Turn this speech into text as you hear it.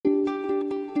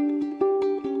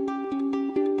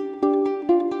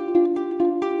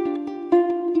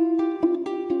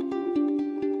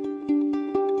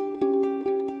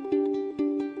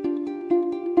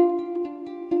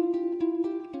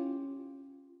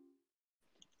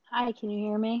Hi, can you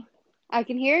hear me? I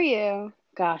can hear you.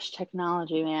 Gosh,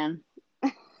 technology, man.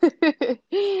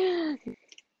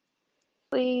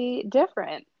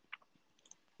 Different.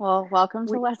 Well, welcome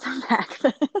to We Let's Unpack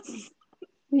This.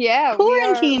 yeah, we are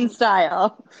Quarantine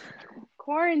style.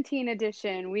 quarantine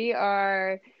edition. We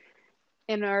are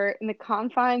in the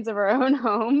confines of our own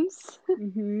homes.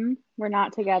 We're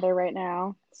not together right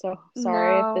now, so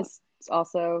sorry if No, this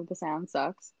also the sound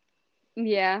sucks.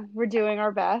 yeah, we're doing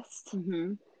our best.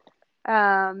 hmm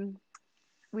Um,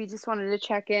 we just wanted to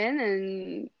check in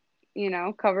and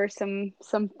cover some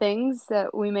things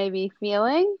that we may be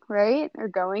feeling, right? Or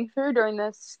going through during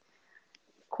this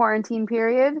quarantine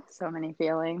period. So many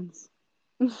feelings.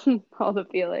 All the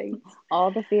feelings.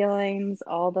 All the feelings,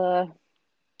 all the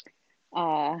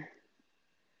uh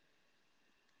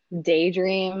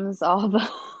daydreams, all the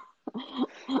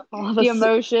all the The s-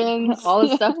 emotions. all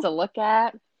the stuff to look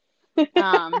at.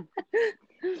 Um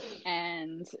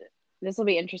and this will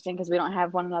be interesting because we don't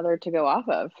have one another to go off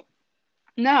of.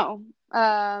 No.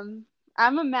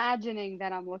 I'm imagining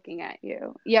that I'm looking at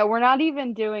you. Yeah, we're not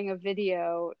even doing a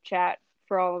video chat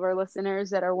for all of our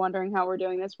listeners that are wondering how we're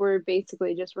doing this. We're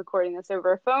basically just recording this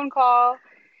over a phone call.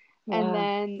 And Yeah.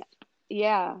 then,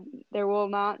 yeah, there will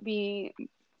not be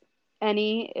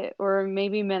any or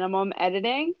maybe minimum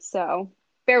editing. So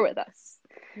bear with us.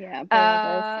 Yeah, bear with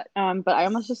us. Uh, But I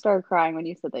almost just started crying when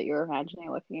you said that you were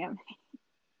imagining looking at me.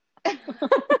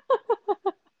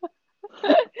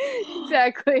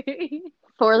 exactly.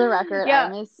 For the record, I Yeah,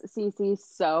 miss CiCi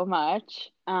so much.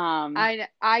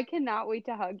 I cannot wait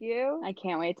to hug you. I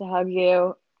can't wait to hug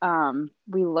you.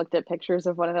 We looked at pictures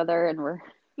of one another and we're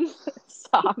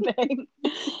sobbing.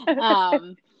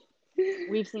 Um,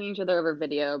 we've seen each other over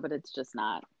video, but it's just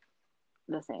not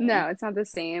the same. No, it's not the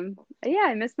same. Yeah,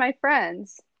 I miss my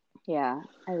friends. Yeah,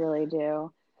 I really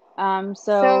do. So,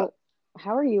 So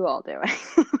how are you all doing?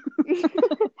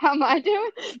 how am I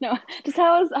doing? No, just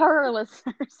how are our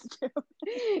listeners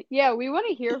doing? Yeah, we want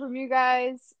to hear from you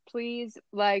guys. Please,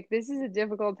 like, this is a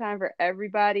difficult time for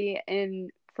everybody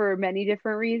and for many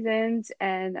different reasons.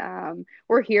 And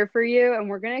we're here for you, and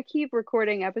we're going to keep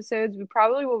recording episodes. We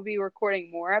probably will be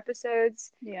recording more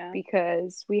episodes Yeah.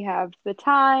 because we have the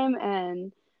time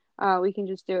and we can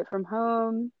just do it from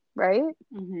home, right?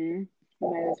 Mm-hmm.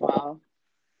 Might as well.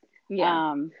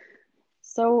 Yeah. Um,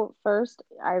 so first,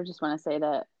 I just want to say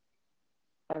that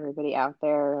everybody out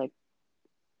there, like,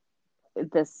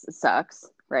 this sucks,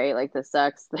 right? Like, this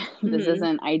sucks. This hmm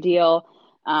isn't ideal.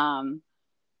 Um,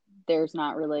 there's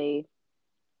not really,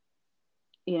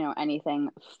 anything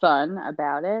fun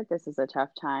about it. This is a tough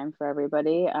time for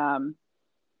everybody.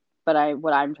 But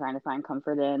what I'm trying to find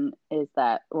comfort in is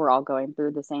that we're all going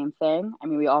through the same thing. I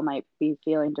mean, we all might be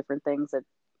feeling different things at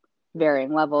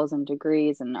varying levels and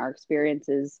degrees, and our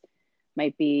experiences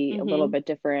might be a little hmm bit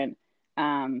different.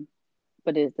 Um,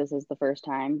 but this is the first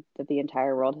time that the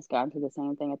entire world has gone through the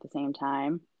same thing at the same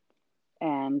time,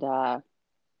 and that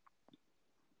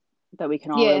we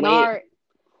can all Yeah, in relate. our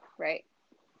right.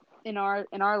 In our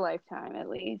lifetime at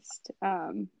least.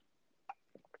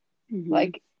 hmm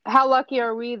Like how lucky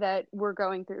are we that we're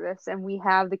going through this and we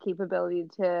have the capability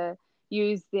to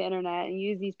use the internet and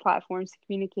use these platforms to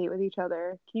communicate with each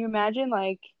other. Can you imagine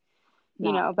like,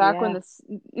 Not, back when yeah. this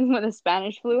when the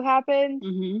Spanish flu happened,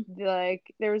 hmm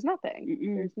like there was nothing.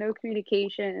 Mm-mm. There's no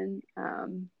communication.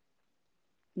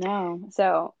 No,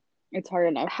 So it's hard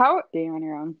enough how being on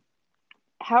your own.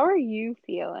 how are you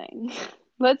feeling?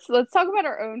 Let's talk about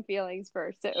our own feelings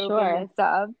first to open Sure. this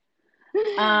up.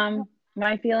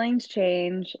 My feelings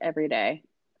change every day.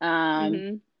 Um,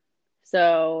 Mhm.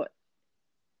 so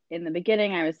in the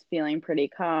beginning, I was feeling pretty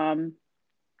calm.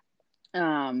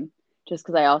 Um, just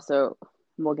because I also,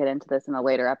 we'll get into this in a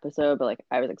later episode, but like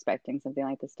I was expecting something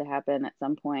like this to happen at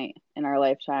some point in our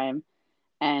lifetime.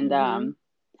 And Mhm.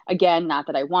 again, not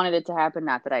that I wanted it to happen,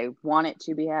 not that I want it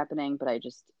to be happening, but I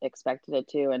just expected it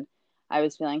to. And I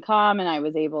was feeling calm and I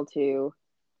was able to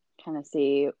kind of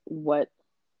see what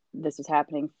this was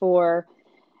happening for.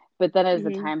 But then as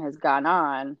the Mhm. time has gone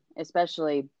on,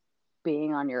 especially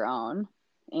being on your own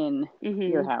in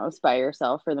your Mhm. house by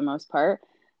yourself for the most part,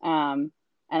 and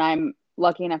I'm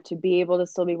lucky enough to be able to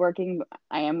still be working.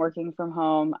 I am working from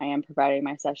home. I am providing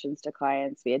my sessions to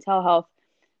clients via telehealth.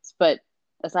 But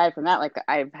aside from that, like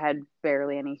I've had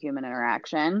barely any human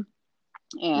interaction.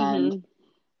 And Mhm.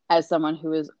 as someone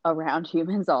who is around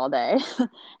humans all day,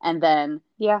 and then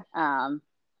Yeah. um,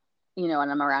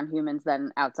 and I'm around humans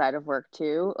then outside of work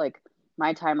too, like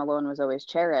my time alone was always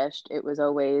cherished. It was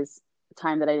always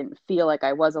time that I didn't feel like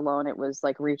I was alone. It was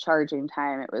like recharging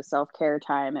time. It was self care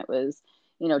time. It was,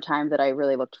 time that I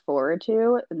really looked forward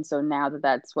to. And so now that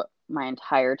that's what my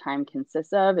entire time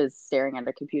consists of is staring at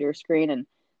a computer screen, and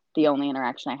the only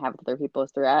interaction I have with other people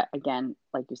is through that. Again,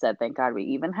 like you said, thank God we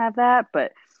even have that,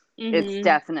 but it's Mm-hmm.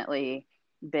 definitely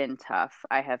been tough.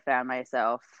 I have found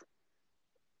myself,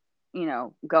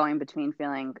 going between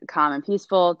feeling calm and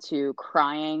peaceful to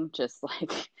crying just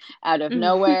like out of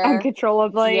nowhere.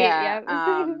 Uncontrollably. Yeah.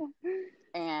 Yep.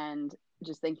 And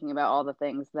just thinking about all the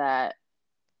things that,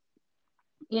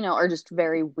 are just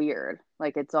very weird.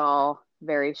 Like it's all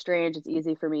very strange. It's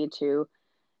easy for me to,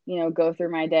 go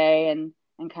through my day and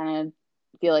kind of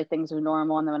feel like things are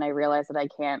normal. And then when I realize that I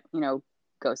can't,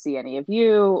 go see any of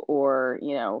you or,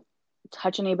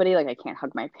 touch anybody, like I can't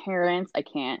hug my parents, I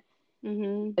can't,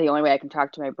 Mm-hmm. the only way I can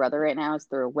talk to my brother right now is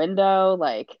through a window.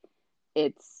 Like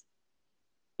it's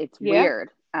it's Yeah. weird.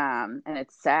 And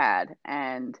it's sad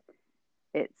and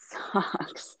it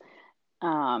sucks.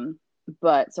 Um,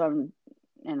 but so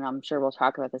I'm sure we'll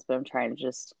talk about this, but I'm trying to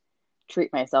just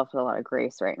treat myself with a lot of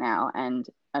grace right now and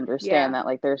understand Yeah. that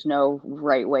like there's no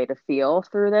right way to feel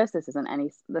through this. This isn't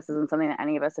something that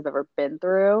any of us have ever been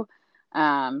through.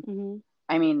 Um, Mm-hmm.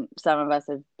 I mean, some of us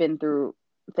have been through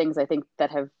things I think that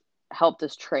have helped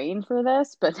us train for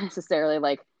this, but necessarily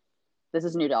like this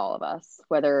is new to all of us.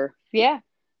 Whether, Yeah.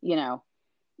 you know,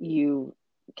 you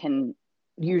can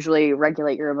usually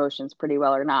regulate your emotions pretty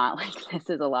well or not. Like this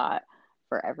is a lot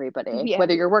for everybody. Yeah.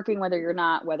 Whether you're working, whether you're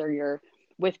not, whether you're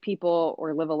with people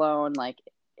or live alone, like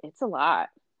it's a lot.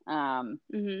 Um,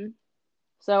 Mm-hmm.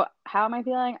 so how am I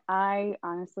feeling? I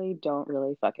honestly don't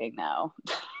really fucking know.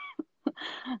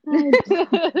 I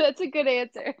That's a good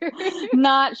answer.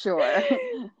 not sure.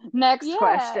 Next Yeah.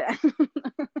 question.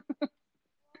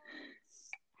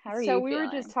 How are So you we were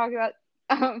just feeling? talking about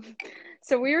um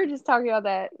so we were just talking about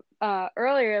that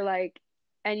earlier, like,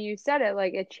 and you said it,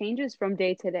 like it changes from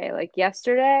day to day. Like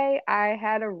yesterday I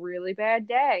had a really bad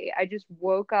day. I just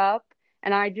woke up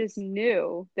and I just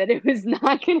knew that it was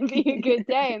not going to be a good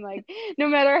day, and like no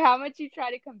matter how much you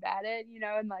try to combat it,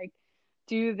 and like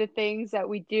do the things that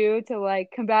we do to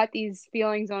like combat these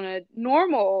feelings on a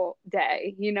normal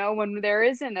day, when there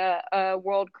isn't a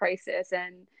world crisis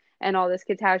and all this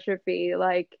catastrophe,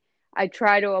 like I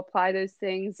try to apply those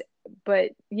things.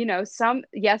 But some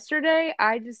yesterday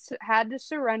I just had to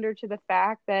surrender to the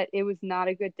fact that it was not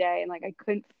a good day, and like I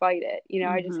couldn't fight it.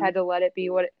 I just Mm-hmm. had to let it be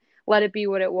what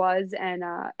it was,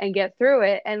 and get through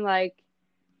it. And like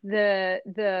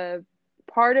the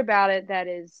part about it that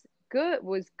is good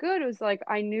was like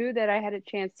I knew that I had a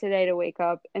chance today to wake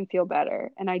up and feel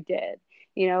better, and I did.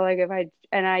 Like if I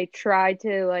and I tried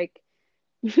to like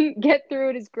get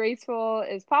through it as graceful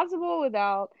as possible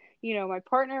without my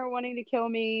partner wanting to kill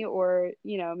me, or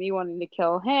me wanting to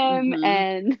kill him. Mm-hmm.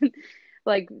 And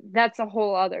like that's a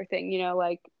whole other thing.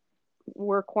 Like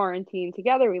we're quarantined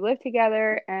together, we live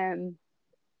together, and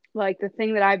like the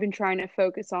thing that I've been trying to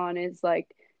focus on is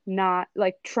like not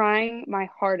like trying my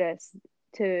hardest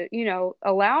to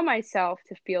allow myself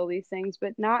to feel these things,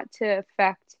 but not to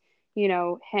affect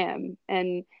him,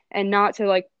 and not to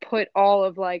like put all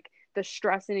of like the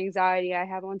stress and anxiety I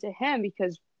have onto him,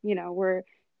 because we're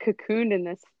cocooned in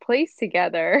this place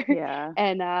together. Yeah.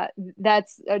 And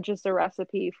that's just a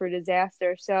recipe for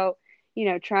disaster. So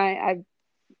I've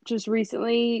just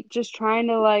recently just trying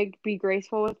to like be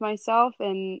graceful with myself,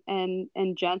 and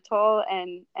gentle,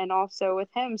 and also with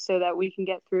him, so that we can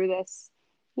get through this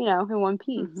in one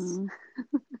piece.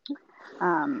 Mm-hmm.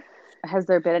 Um, has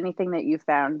there been anything that you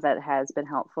found that has been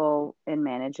helpful in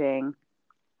managing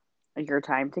your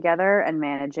time together and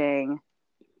managing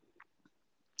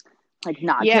like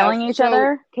not Yeah, killing each so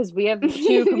other? Because we have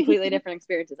two completely different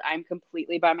experiences. I'm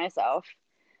completely by myself.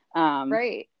 Um,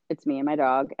 right, it's me and my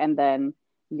dog, and then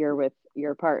you're with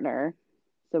your partner.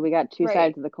 So we got two right.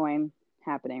 sides of the coin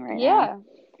happening right now. Yeah.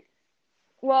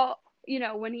 Well,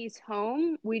 when he's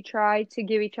home, we try to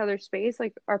give each other space.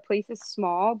 Like our place is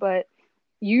small, but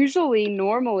usually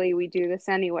normally we do this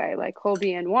anyway. Like he'll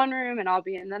be in one room and I'll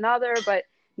be in another, but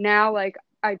now like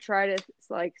I try to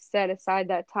like set aside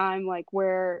that time, like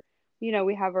where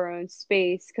we have our own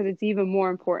space, because it's even more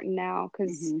important now,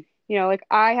 because Mm-hmm. like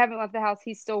I haven't left the house,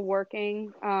 he's still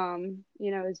working.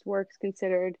 His work's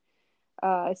considered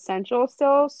essential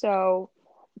still, so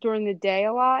during the day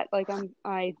a lot, like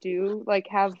I do like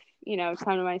have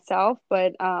time to myself,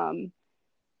 but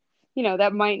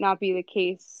that might not be the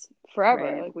case forever.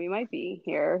 Right. Like we might be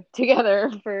here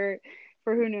together for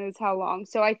who knows how long.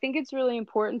 So I think it's really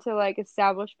important to like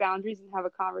establish boundaries and have a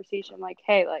conversation like,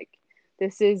 hey, like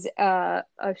this is a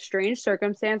strange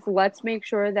circumstance. Let's make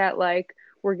sure that like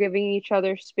we're giving each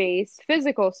other space,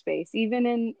 physical space, even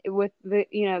in with the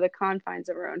the confines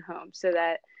of our own home, so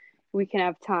that we can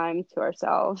have time to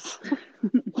ourselves.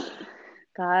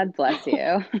 God bless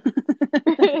you.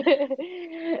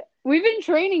 We've been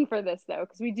training for this though,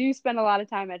 because we do spend a lot of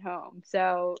time at home.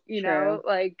 So, True.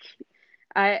 like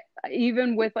I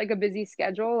even with like a busy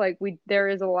schedule, like we there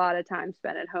is a lot of time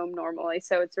spent at home normally.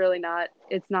 So it's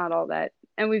not all that.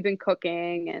 And we've been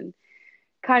cooking and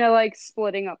kind of like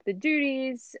splitting up the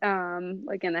duties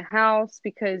like in the house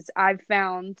because I've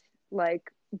found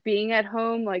like being at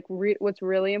home like what's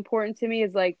really important to me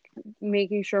is like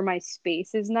making sure my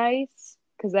space is nice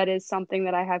because that is something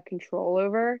that I have control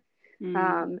over.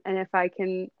 Mm, And if I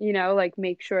can, like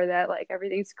make sure that like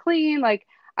everything's clean, like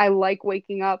I like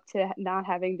waking up to not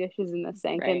having dishes in the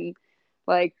sink right. and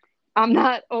like I'm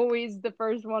not always the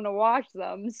first one to wash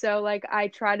them. So like I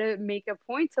try to make a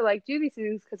point to like do these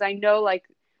things because I know like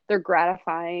they're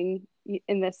gratifying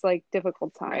in this like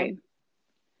difficult Right. time.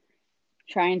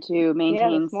 Trying to Yeah,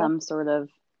 maintain that's more some sort of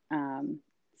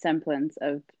semblance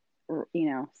of,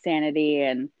 sanity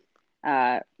and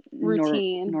uh,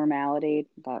 routine. normality.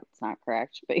 That's not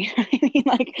correct, but you know what I mean?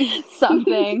 Like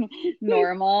something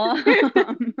normal.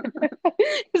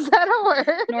 Is that a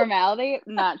word? Normality?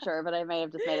 Not sure, but I may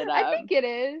have just made it I up. think it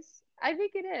is. I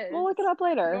think it We'll is. look it up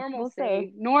later. We'll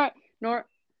see. Normalcy. Nor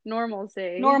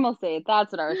Normalcy. Normalcy.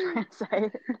 That's what I was trying to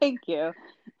say. Thank you.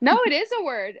 No, it is a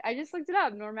word. I just looked it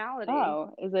up. Normality.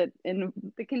 Oh, is it in?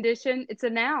 The condition, it's a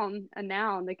noun,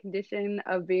 the condition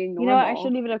of being You know what? I normal.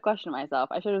 shouldn't even have questioned myself.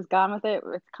 I should have gone with it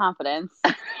with confidence.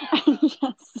 And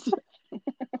just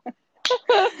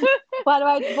why do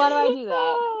I do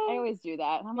that? I always do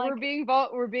that. And I'm like, we're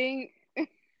being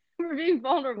we're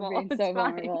vulnerable. being It's so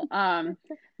fine. vulnerable.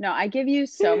 No, I give you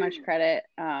so much credit.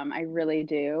 I really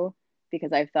do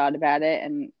because I've thought about it,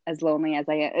 and as lonely as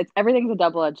I am, it's everything's a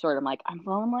double-edged sword. I'm like, I'm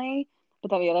lonely,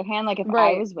 but on the other hand, like if I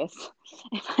Right. was with,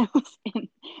 if I was in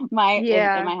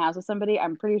Yeah. my house with somebody,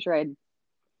 I'm pretty sure I'd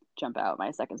jump out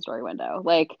my second story window.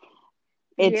 Like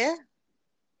Yeah. it's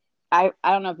I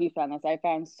don't know if you found this. I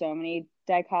found so many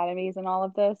dichotomies in all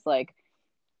of this. Like,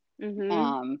 Mhm.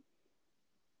 um,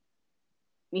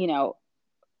 you know,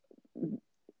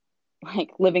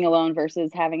 like living alone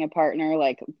versus having a partner,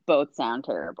 like both sound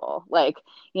terrible. Like,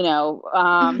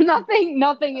 Nothing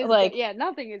is good. like Yeah,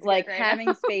 nothing is good like right now.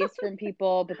 having space from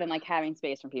people, but then like having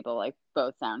space from people, like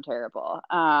both sound terrible.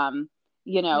 Like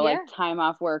Yeah. time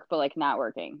off work, but like not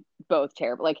working, both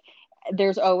terrible. Like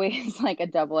there's always like a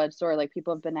double-edged sword. Like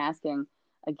people have been asking,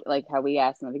 like how we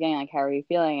asked in the beginning, like how are you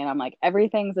feeling? And I'm like,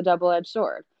 everything's a double-edged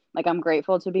sword. Like I'm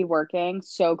grateful to be working,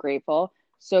 so grateful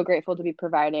to be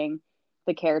providing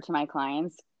the care to my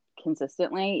clients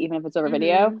consistently, even if it's over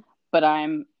video. Mhm. But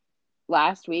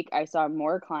last week I saw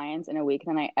more clients in a week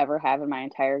than I ever have in my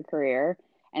entire career,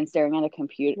 and Wow.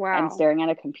 staring at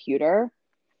a computer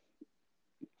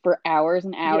for hours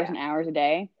and hours Yeah. and hours a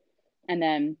day. And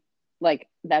then like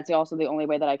that's also the only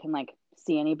way that I can like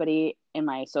see anybody in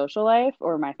my social life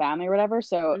or my family or whatever.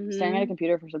 So staring at a Mhm.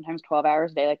 computer for sometimes 12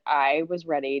 hours a day, like I was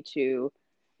ready to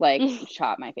like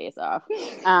chop my face off.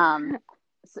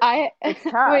 So I it's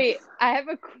tough. wait.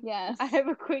 Yes. I have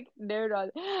a quick note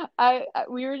on.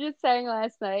 We were just saying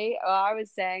last night. I was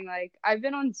saying like I've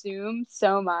been on Zoom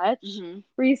so much Hmm.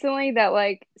 recently that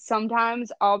like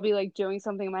sometimes I'll be like doing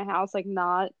something in my house, like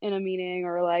not in a meeting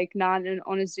or like not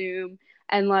on a Zoom,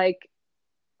 and like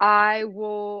I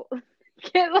will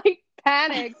get like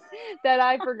panicked that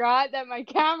I forgot that my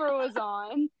camera was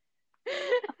on.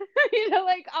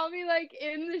 Like I'll be like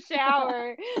in the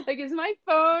shower, like is my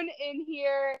phone in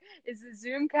here? Is the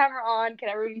Zoom camera on? Can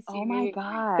everybody see Oh my me?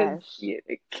 Because gosh.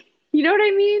 you know what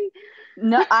I mean?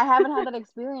 No, I haven't had that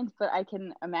experience, but I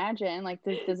can imagine. Like,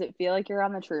 does it feel like you're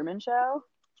on the Truman Show?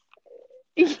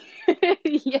 Yes.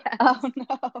 Oh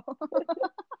no.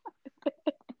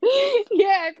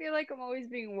 Yeah, I feel like I'm always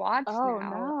being watched Oh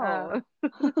now.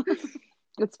 no.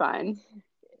 It's fine.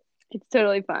 It's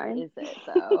totally fine. Is it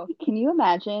though? Can you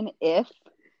imagine if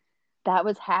that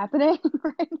was happening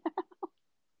right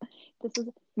now? This is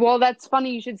Well, that's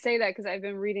funny you should say that because I've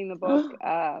been reading the book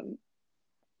oh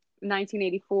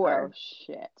 1984.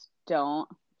 shit. Don't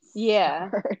Yeah,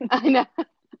 start. I know.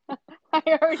 I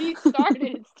already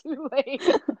started. It's too late.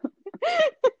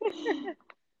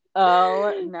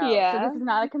 Oh no. So this Yeah. is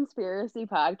not a conspiracy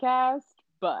podcast,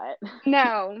 but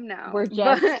No, no. we're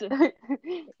But just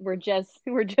we're just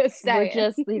we're just we're saying.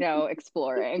 just,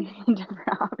 exploring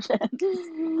different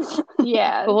options. But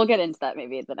Yeah. we'll get into that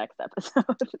maybe in the next episode.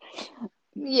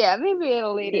 Yeah, maybe at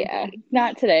a later Yeah, date.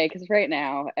 not today, because right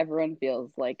now everyone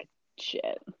feels like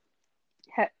shit.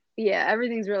 Yeah,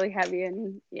 everything's really heavy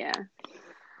and yeah.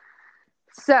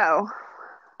 So,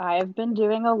 I've been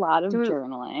doing a lot of do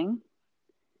journaling.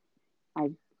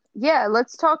 I Yeah,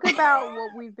 let's talk about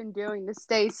what we've been doing to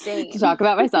stay To sane. talk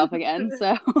about myself again.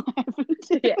 So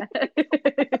Yeah.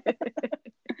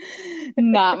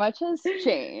 not much has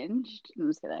changed. I'm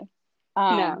just kidding.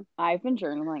 No. I've been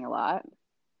journaling a lot.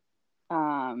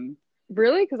 Um,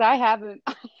 Really? Because I haven't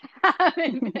I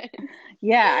haven't been.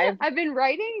 yeah, I've I've been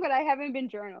writing, but I haven't been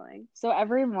journaling. so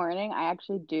every morning I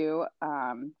actually do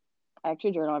I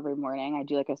actually journal every morning. I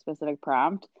do like a specific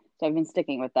prompt. So I've been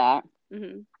sticking with that.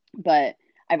 Hmm. But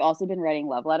I've also been writing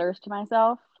love letters to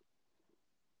myself.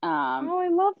 Um, Oh, I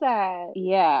love that.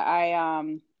 yeah,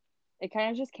 I it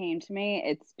kind of just came to me.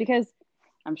 It's because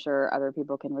I'm sure other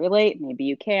people can relate. Maybe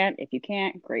you can't. If you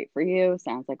can't, great for you.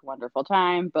 Sounds like a wonderful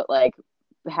time. But like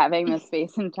having the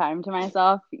space and time to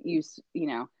myself, you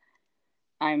know,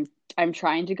 I'm I'm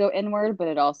trying to go inward, but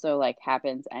it also like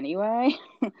happens anyway.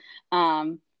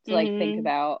 To like think Hmm.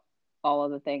 about all of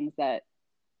the things that,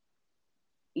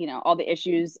 all the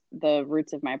issues, the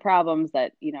roots of my problems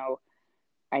that,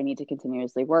 I need to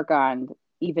continuously work on,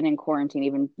 even in quarantine,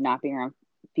 even not being around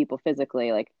people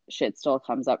physically, like shit still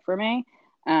comes up for me.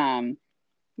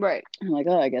 Right. I'm like,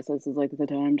 oh, I guess this is like the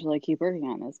time to like keep working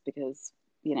on this because,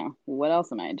 what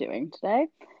else am I doing today?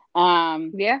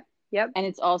 Um, Yeah. Yep. and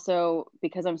it's also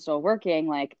because I'm still working,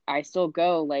 like I still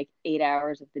go like 8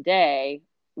 hours of the day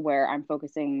where I'm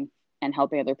focusing and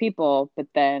helping other people, but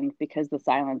then because the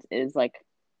silence is like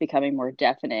becoming more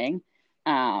deafening,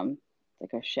 it's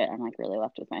like, oh shit, I'm like really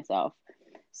left with myself.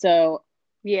 So I've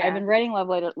Yeah. been writing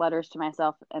letters to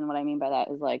myself, and what I mean by that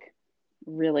is like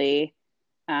really,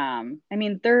 I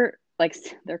mean they're like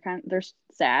they're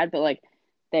sad, but like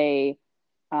they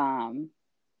um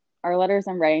are letters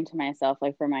I'm writing to myself,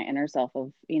 like for my inner self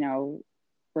of,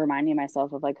 reminding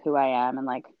myself of like who I am and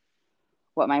like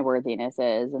what my worthiness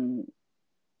is and,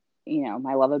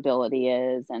 my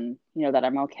lovability is and, that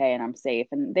I'm okay and I'm safe.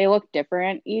 And they look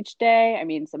different each day. I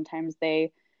mean, sometimes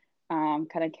they kind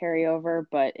of carry over,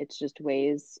 but it's just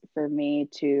ways for me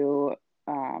to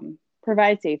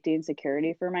provide safety and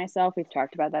security for myself. We've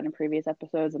talked about that in previous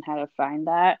episodes and how to find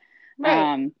that. Right.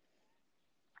 Um,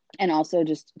 and also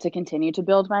just to continue to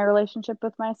build my relationship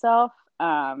with myself.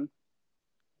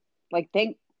 Like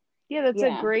think Yeah,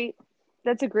 Yeah,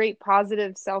 that's a great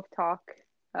positive self-talk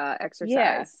yeah.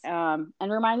 exercise.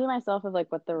 And reminding myself of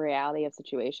like what the reality of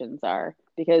situations are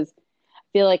because I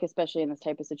feel like especially in this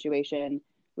type of situation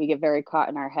we get very caught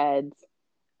in our heads.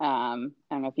 I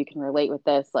don't know if you can relate with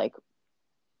this. Like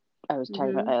I was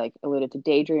talking about, Hmm. I like alluded to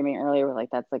daydreaming earlier, where like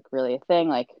that's like really a thing.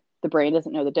 Like the brain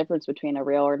doesn't know the difference between a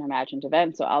real or an imagined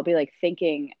event. So I'll be like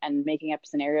thinking and making up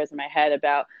scenarios in my head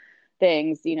about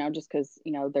things, just because,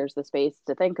 there's the space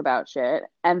to think about shit.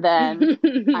 And then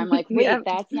I'm like, wait, Yep.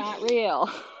 that's not real.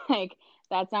 Like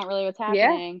that's not really what's Yeah.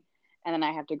 happening. And then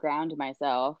I have to ground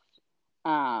myself.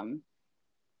 Um, and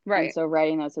Right. so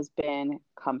writing those has been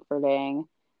comforting.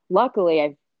 Luckily,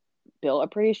 I've built a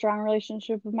pretty strong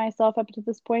relationship with myself up to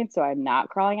this point, so I'm not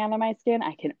crawling out of my skin.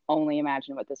 I can only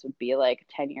imagine what this would be like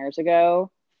 10 years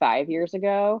ago, 5 years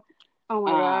ago. Oh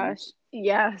my Um, gosh.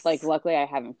 like Yes. luckily I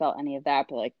haven't felt any of that,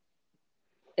 but like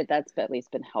that's at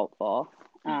least been helpful.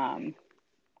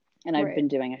 And I've Right. been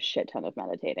doing a shit ton of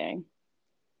meditating.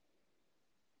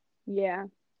 Yeah.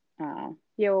 Uh,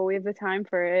 Yeah, well, we have the time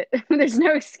for it. There's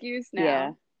no excuse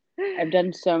yeah, now. I've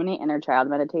done so many inner child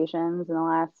meditations in the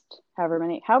last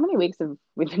how many weeks have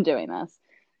we been doing this?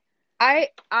 I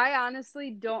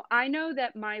honestly don't. I know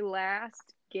that my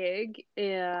last gig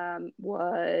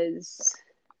was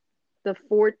the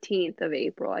 14th of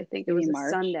April. I think it You was mean a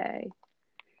March? Sunday.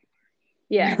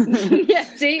 Yeah. Yeah,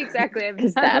 see, exactly.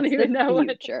 Because I don't that's the even know what.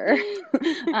 future.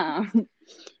 um,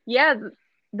 Yeah,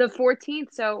 the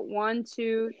 14th. So one,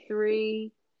 two,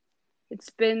 three. It's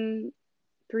been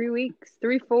 3 weeks,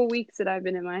 3 full weeks that I've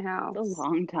been in my it's a house.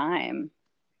 long time.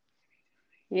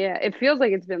 Yeah, it feels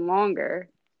like it's been longer.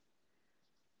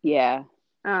 Yeah,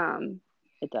 Um,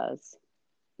 it does.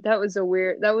 that was a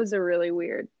really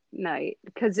weird night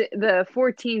because the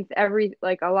 14th, every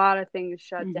like a lot of things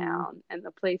shut Hmm. down, and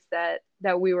the place that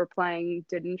we were playing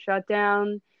didn't shut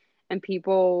down, and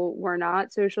people were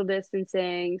not social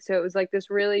distancing. So it was like this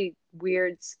really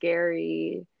weird,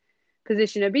 scary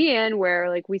position to be in where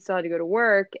like we still had to go to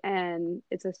work and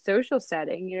it's a social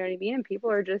setting, you know what I mean? And people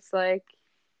are just like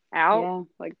out, Yeah.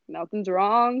 like nothing's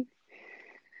wrong.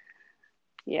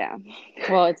 Yeah.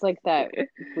 Well, it's like that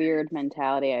weird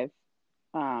mentality I've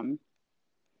um,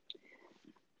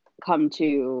 come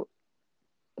to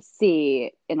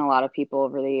see in a lot of people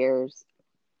over the years.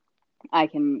 I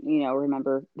can,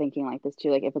 remember thinking like this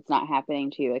too, like if it's not happening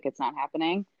to you, like it's not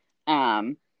happening.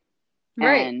 Um,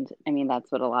 Right. and I mean,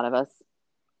 that's what a lot of us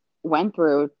went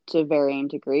through to varying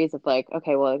degrees of like,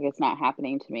 okay, well, like, it's not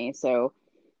happening to me, so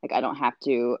like I don't have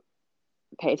to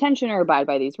pay attention or abide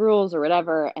by these rules or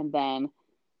whatever. And then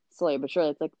slowly but surely,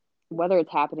 it's like whether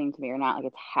it's happening to me or not, like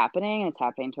it's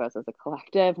happening to us as a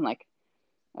collective, and like,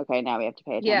 okay, now we have to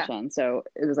pay Yeah. attention. So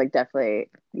it was like definitely,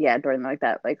 yeah, during like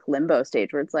that like limbo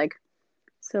stage where it's like,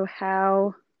 so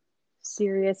how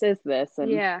serious is this, and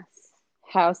Yes.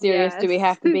 how serious do we Yes.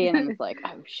 have to be? And then it's like,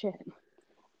 oh shit.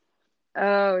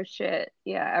 Oh shit.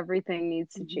 Yeah, everything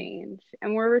needs to Mm-hmm. change.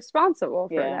 And we're responsible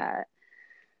for Yeah. that.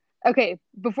 Okay,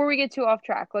 before we get too off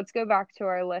track, let's go back to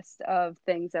our list of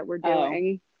things that we're Oh,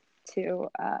 doing to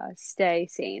stay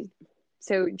sane.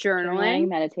 So, journaling, journaling.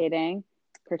 meditating,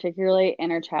 particularly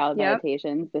inner child Yep.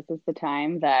 meditations. This is the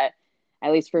time that,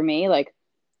 at least for me, like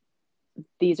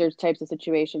these are types of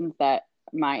situations that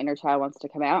my inner child wants to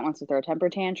come out, wants to throw temper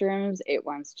tantrums, it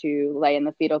wants to lay in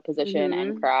the fetal position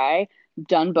and Mm-hmm. cry.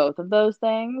 Done both of those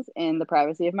things in the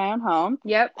privacy of my own home.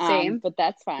 Yep, same. But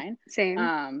that's fine. Same.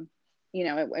 Um,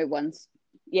 it once,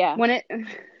 yeah, When it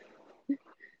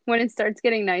when it starts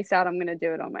getting nice out, I'm gonna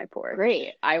do it on my porch.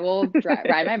 great. I will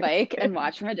ride my bike and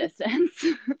watch from a distance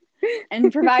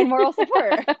and provide moral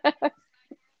support.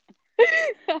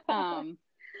 Um,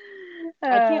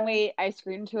 I can't uh, wait. I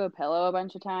screamed to a pillow a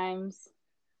bunch of times.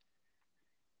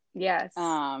 yes.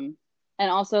 Um,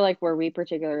 and also like where we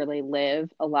particularly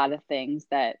live, a lot of things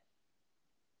that,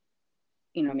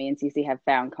 me and CiCi have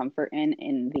found comfort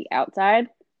in the outside,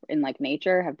 in like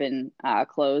nature, have been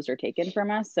closed or taken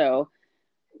from us. So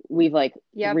we've like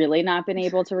Yep. really not been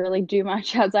able to really do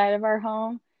much outside of our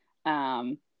home.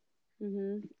 Um,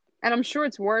 Hmm. And I'm sure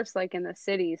it's worse like in the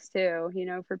cities too,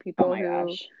 for oh people my who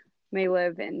gosh. may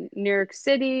live in New York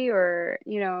City or,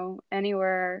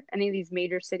 anywhere, any of these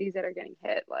major cities that are getting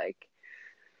hit. Like,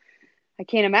 I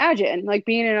can't imagine like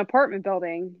being in an apartment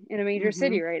building in a major Hmm.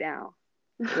 city right now.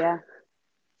 Yeah.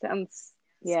 Sounds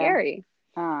Yeah. scary.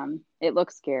 It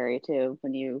looks scary too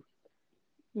when you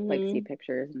like see Hmm.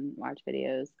 pictures and watch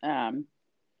videos.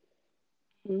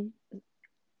 Hmm.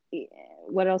 Yeah,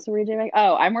 what else are we doing?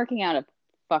 Oh, I'm working out a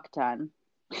fuck ton.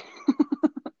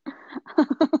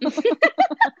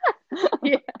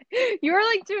 Yeah. You were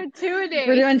like doing two a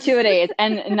We're days. doing 2 a days,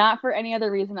 and not for any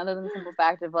other reason other than the simple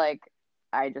fact of like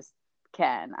I just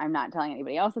can. I'm not telling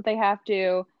anybody else that they have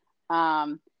to.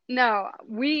 Um, No,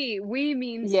 we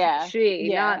means yeah, she,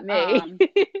 yeah. not me.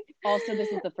 Also,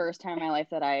 this is the first time in my life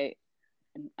that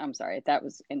I'm sorry, that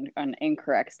was an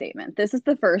incorrect statement. This is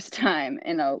the first time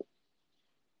in a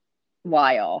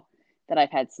while that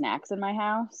I've had snacks in my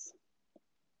house.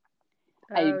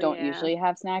 I Oh don't yeah. usually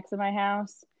have snacks in my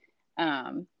house.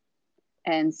 Um,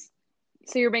 and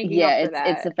So you're making yeah, up for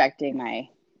it's that affecting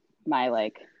my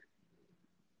like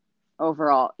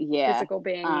overall, yeah. physical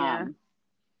being, yeah. Um,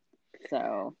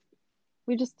 so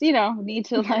we just, need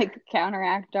to like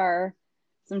counteract our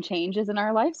some changes in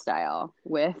our lifestyle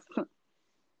with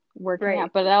working out.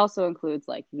 Right. But it also includes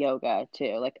like yoga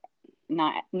too. Like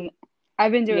not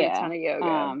I've been doing a yeah, ton of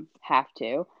yoga. have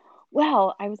to.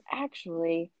 Well, I was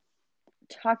actually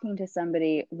talking to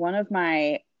somebody, one of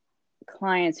my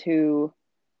clients who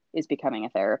is becoming a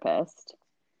therapist.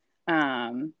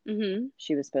 Um, Mm-hmm.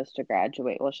 she was supposed to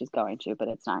graduate. Well, she's going to, but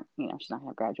it's not, she's not going to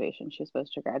have graduation. She's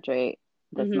supposed to graduate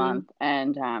this Mm-hmm. month.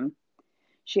 And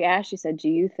she asked, she said, do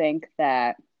you think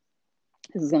that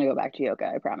this is going to go back to yoga?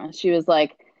 I promise. She was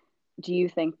like, do you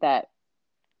think that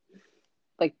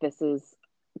like this is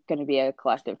going to be a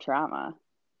collective trauma?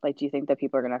 Like, do you think that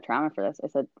people are going to have trauma for this? I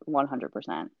said,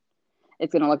 100%.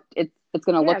 It's going to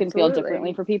Yeah, look and feel differently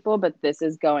absolutely. for people, but this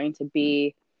is going to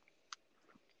be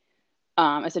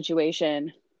a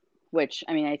situation which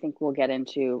I mean I think we'll get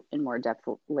into in more depth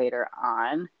later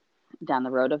on down the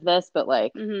road of this, but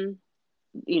like, Mm-hmm.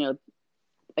 you know,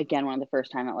 again, one of the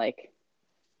first time that like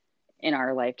in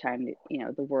our lifetime,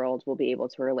 the world will be able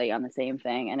to relate on the same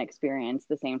thing and experience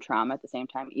the same trauma at the same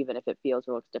time, even if it feels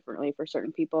or looks differently for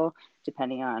certain people,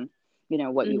 depending on,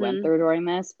 what you went Mm-hmm. through during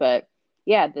this. But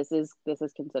yeah, this is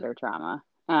considered trauma.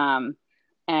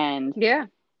 And Yeah.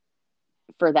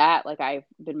 for that, like I've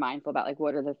been mindful about like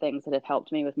what are the things that have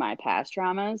helped me with my past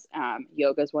traumas.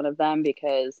 Yoga is one of them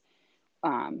because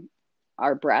um,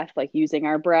 our breath, like using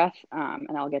our breath,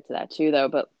 and I'll get to that too, though.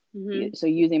 But Mm-hmm. so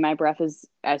using my breath is,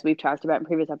 as we've talked about in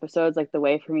previous episodes, like the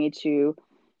way for me to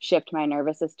shift my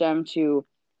nervous system to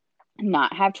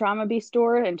not have trauma be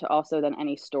stored, and to also then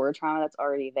any stored trauma that's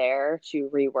already there to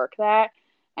rework that.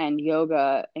 And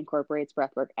yoga incorporates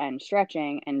breath work and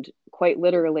stretching, and quite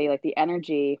literally, like the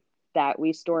energy that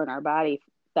we store in our body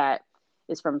that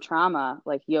is from trauma,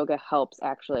 like yoga helps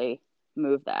actually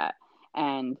move that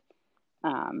and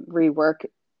rework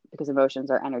because emotions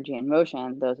are energy in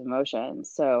motion, those emotions.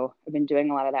 So I've been doing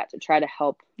a lot of that to try to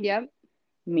help Yep.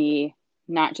 me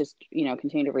not just,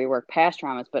 continue to rework past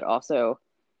traumas, but also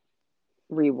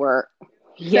rework,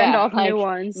 Send yeah, all the new like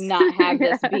ones. not have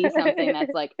this be something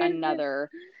that's like another,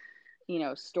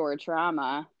 stored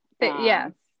trauma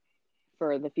Yes,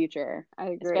 for the future, I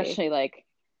agree. especially like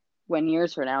when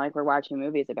years from now, like we're watching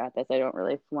movies about this, I don't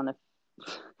really want to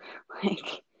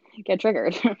like get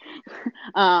triggered.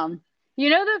 um, You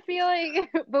know the feeling,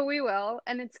 but we will.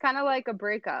 And it's kind of like a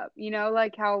breakup,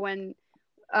 like how when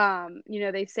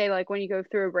they say like when you go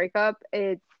through a breakup,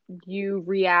 you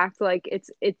react like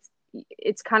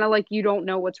it's kind of like you don't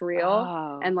know what's real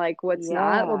oh, and like what's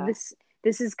not. Well, yeah.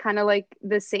 this is kind of like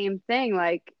the same thing.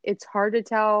 Like it's hard to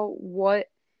tell what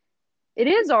it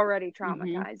is already Hmm.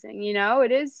 traumatizing,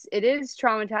 it is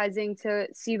traumatizing to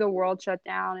see the world shut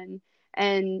down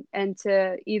and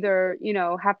to either,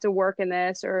 have to work in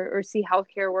this or see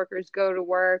healthcare workers go to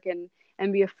work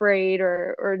and be afraid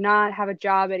or not have a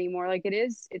job anymore. Like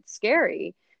it's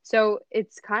scary. So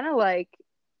it's kind of like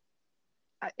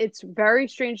it's very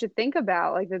strange to think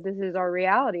about like that this is our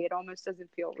reality. It almost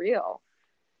doesn't feel real.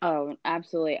 Oh,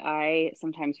 absolutely. I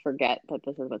sometimes forget that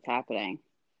this is what's happening.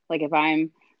 Like if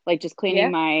I'm like just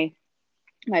cleaning Yeah.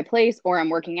 my place, or I'm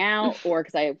working out, or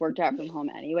because I worked out from home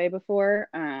anyway before,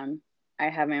 I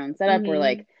have my own setup where Hmm.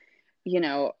 like,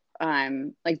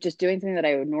 I'm like just doing something that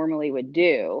I would normally would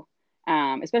do.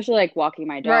 Especially like walking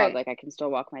my dog. Right. Like I can still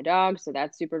walk my dog, so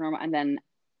that's super normal. And then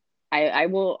I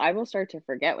will start to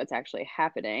forget what's actually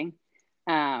happening.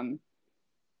 Um,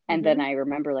 and then Hmm. I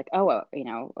remember like, oh, well,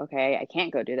 okay, I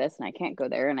can't go do this and I can't go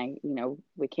there, and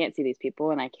we can't see these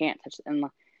people and I can't touch them.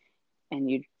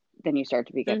 And then you start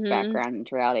to get Hmm. background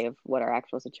into reality of what our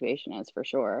actual situation is for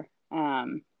sure.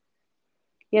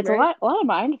 Yeah, it's Right. a lot of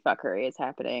mind fuckery is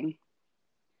happening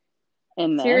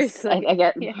in this. I Seriously.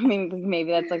 get, Yeah. I mean,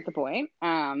 maybe that's like the point.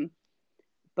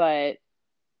 But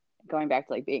going back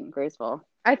to like being graceful,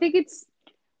 I think it's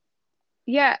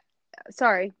yeah.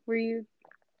 Sorry.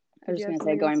 I Did was you just have gonna say,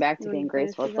 something going else back you to wanted being to finish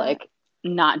graceful, with it's that? like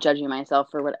not judging myself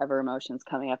for whatever emotions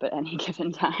coming up at any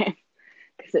given time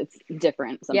because it's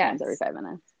different sometimes every Yes. 5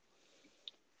 minutes.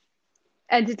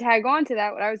 And to tag on to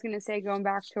that, what I was going to say, going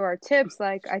back to our tips,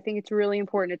 like I think it's really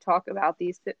important to talk about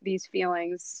these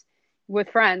feelings with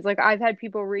friends. Like I've had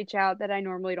people reach out that I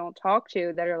normally don't talk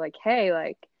to that are like, "Hey,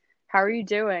 like, how are you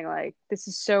doing? Like, this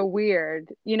is so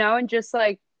weird," and just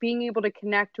like being able to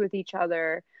connect with each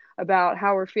other about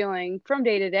how we're feeling from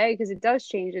day to day because it does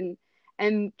change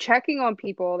and checking on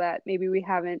people that maybe we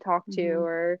haven't talked to Hmm.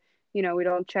 or we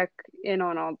don't check in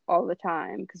on all the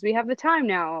time because we have the time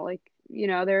now. Like,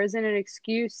 there isn't an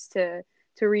excuse to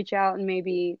reach out and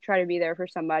maybe try to be there for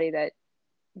somebody that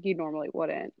you normally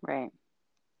wouldn't. Right.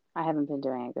 I haven't been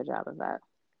doing a good job of that.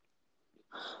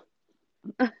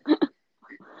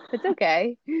 It's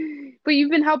okay. But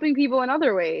you've been helping people in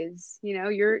other ways.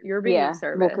 You're being of Yeah. Well,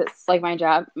 service. 'cause like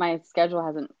my schedule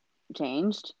hasn't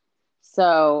changed.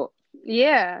 So,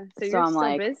 Yeah, so so you're I'm still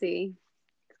like busy.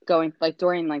 going like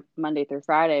during like Monday through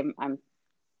Friday, I'm,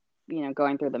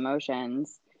 going through the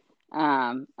motions,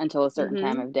 until a certain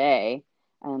time Mhm. of day.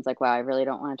 And it's like, wow, I really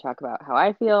don't want to talk about how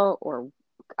I feel, or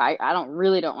I don't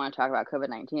really don't want to talk about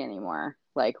COVID-19 anymore.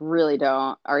 Like, really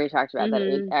don't. I already talked about that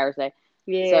eight Mhm. hours a day.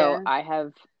 So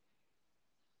Yeah.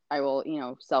 I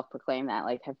will, self proclaim that,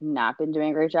 like, have not been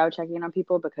doing a great job checking in on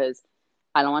people because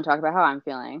I don't want to talk about how I'm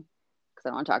feeling because I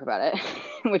don't want to talk about it,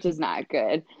 which is not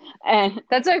good. And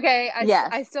That's okay. yes,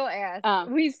 I still ask.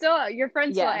 um, Your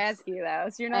friends still yes, ask you though,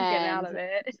 so you're not getting out and of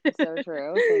it. so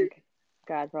true. Thank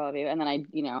God for all of you. And then I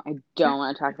don't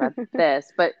want to talk about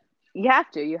this, but you have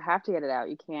to get it out.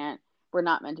 You can't, we're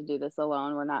not meant to do this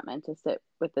alone. We're not meant to sit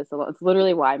with this alone. It's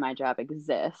literally why my job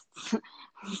exists.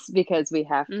 Because we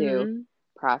have to Mhm.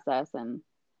 process and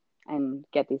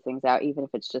get these things out, even if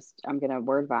it's just, I'm going to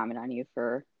word vomit on you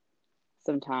for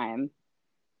some time.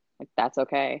 Like, that's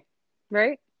okay.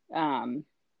 Right? Um,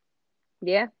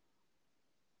 Yeah.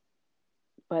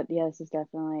 but yeah, this is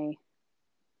definitely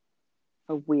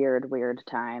a weird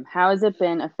time. How has it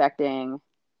been affecting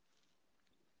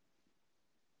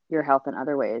your health in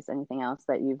other ways? Anything else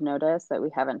that you've noticed that we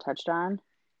haven't touched on?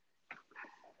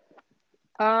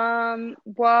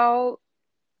 Well,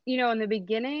 in the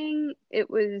beginning, it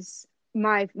was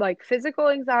my like physical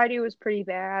anxiety was pretty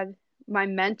bad. My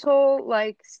mental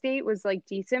like state was like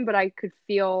decent, but I could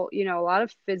feel, a lot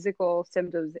of physical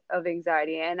symptoms of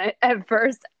anxiety. And at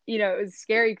first, it was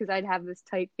scary because I'd have this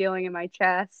tight feeling in my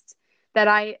chest that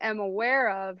I am aware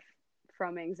of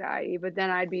from anxiety, but then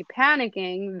I'd be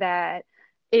panicking that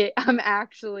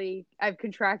I've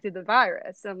contracted the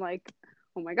virus. I'm like,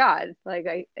 oh my God,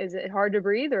 like is it hard to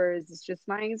breathe or is this just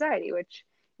my anxiety? Which,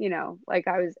 like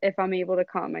if I'm able to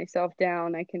calm myself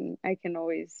down, I can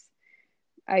always,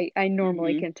 I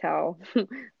normally Mm-hmm. can tell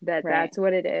that Right. that's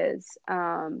what it is.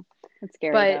 That's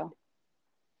scary But though.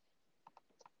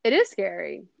 it is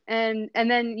scary. And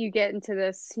then you get into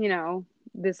this,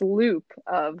 this loop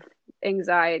of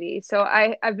anxiety. So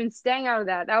I've been staying out of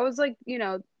that. That was like,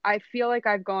 I feel like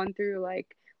I've gone through like,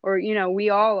 or we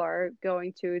all are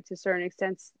going to a certain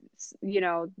extent,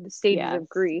 the stages Yes. of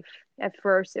grief. At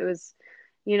first it was,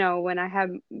 when I had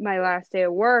my last day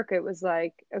of work, it was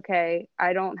like, okay,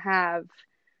 I don't have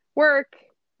work.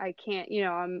 I can't,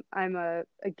 I'm a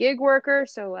gig worker,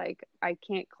 so like I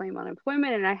can't claim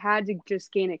unemployment, and I had to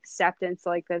just gain acceptance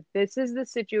like that this is the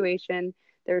situation.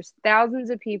 There's thousands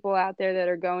of people out there that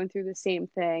are going through the same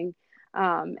thing.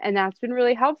 And that's been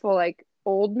really helpful. Like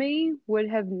old me would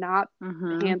have not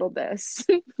Mm-hmm. handled this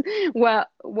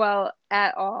well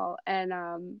at all.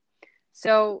 And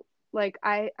so like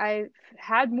I've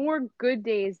had more good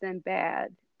days than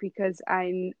bad because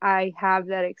I have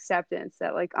that acceptance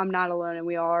that like I'm not alone and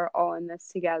we are all in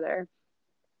this together.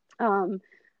 Um,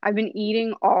 I've been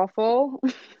eating awful,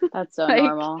 That's so like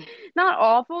normal. not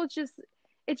awful.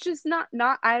 It's just not.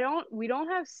 We don't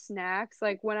have snacks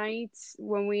like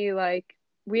when we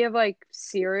have like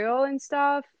cereal and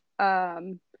stuff.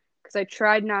 Because I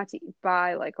tried not to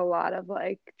buy like a lot of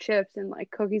like chips and like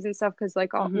cookies and stuff because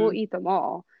like Mm-hmm. we'll eat them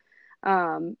all.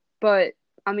 But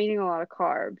I'm eating a lot of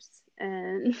carbs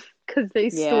and because they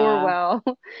store Yeah. well.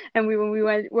 And when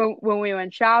we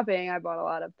went shopping, I bought a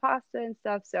lot of pasta and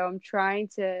stuff. So I'm trying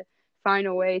to find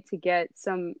a way to get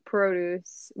some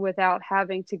produce without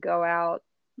having to go out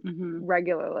Mm-hmm.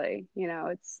 regularly.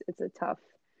 It's a tough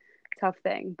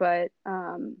thing, but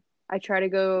I try to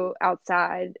go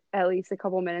outside at least a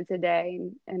couple minutes a day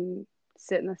and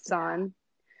sit in the Yeah. sun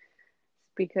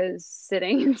because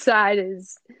sitting inside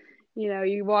is,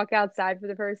 you walk outside for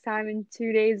the first time in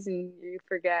 2 days and you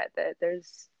forget that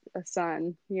there's a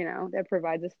sun, that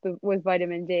provides us with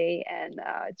vitamin D. And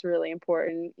it's really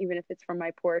important, even if it's from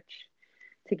my porch,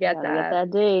 to get Gotta get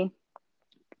that, that D.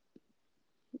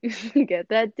 get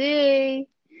that D.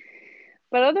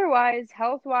 But otherwise,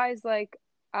 health wise, like,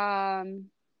 um,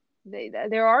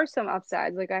 there are some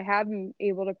upsides. Like I have been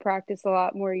able to practice a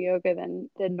lot more yoga than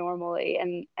normally,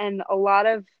 and a lot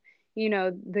of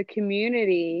the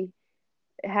community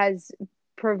has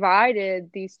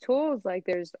provided these tools. Like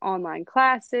there's online Mm,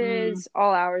 classes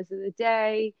all hours of the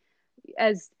day.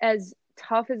 As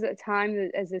tough as a time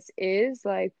as this is,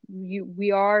 like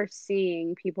we are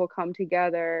seeing people come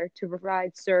together to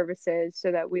provide services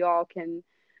so that we all can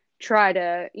try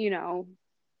to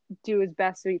do as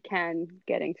best we can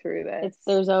getting through this.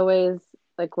 there's always,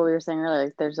 like what we were saying earlier,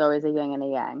 like, there's always a yin and a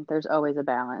yang. There's always a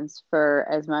balance. For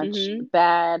as much Mhm.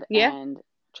 bad Yeah. and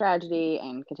tragedy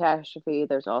and catastrophe,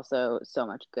 there's also so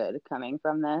much good coming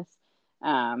from this.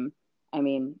 Um, I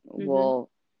mean, Mhm. we'll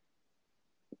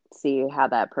see how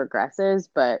that progresses,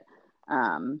 but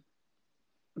um,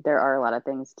 there are a lot of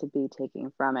things to be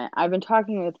taking from it. I've been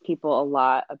talking with people a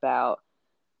lot about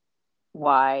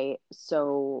why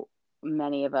so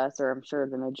many of us, or I'm sure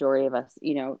the majority of us,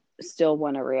 still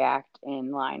want to react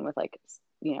in line with, like,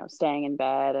 staying in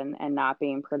bed and not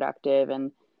being productive.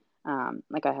 And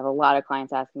like, I have a lot of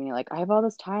clients asking me, like, I have all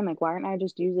this time, like, why aren't I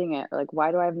just using it? Or like,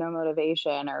 why do I have no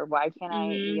motivation? Or why can't I,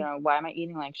 Mhm. why am I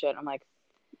eating like shit? And I'm like,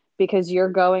 because you're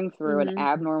going through an Mhm.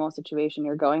 abnormal situation,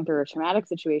 you're going through a traumatic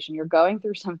situation, you're going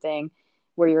through something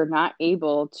where you're not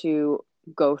able to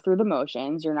go through the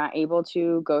motions, you're not able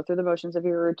to go through the motions of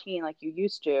your routine like you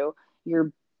used to.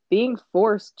 You're being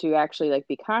forced to actually, like,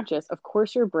 be conscious. Of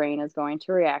course your brain is going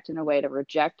to react in a way to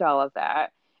reject all of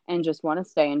that and just want to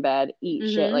stay in bed, eat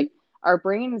shit. Mhm. Like, our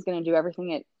brain is going to do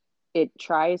everything it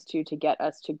tries to get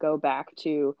us to go back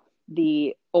to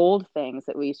the old things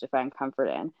that we used to find comfort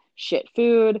in. Shit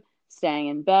food, staying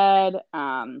in bed.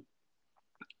 I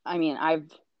mean, I've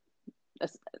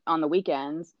on the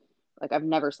weekends, like, I've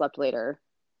never slept later.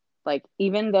 Like,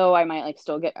 even though I might, like,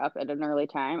 still get up at an early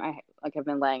time, I like have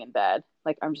been laying in bed.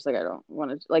 Like, I'm just like, I don't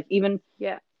want to, like, even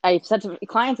Yeah. I've said to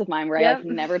clients of mine where I, like, Yep.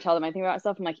 never tell them anything about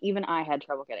stuff. I'm like, even I had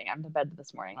trouble getting out of bed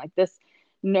this morning. Like, this,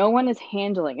 no one is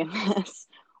handling this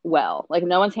well. Like,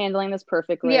 no one's handling this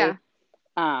perfectly. Yeah.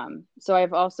 So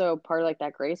I've also, part of, like,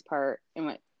 that grace part, and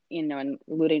what, and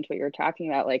alluding to what you're talking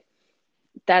about, like,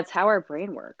 that's how our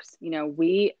brain works.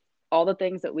 All the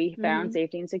things that we found Mhm.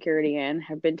 safety and security in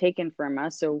have been taken from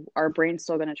us. So our brain's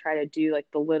still going to try to do, like,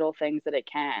 the little things that it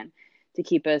can to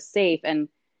keep us safe. And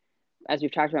as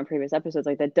we've talked about in previous episodes,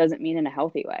 like, that doesn't mean in a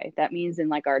healthy way. That means in,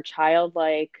 like, our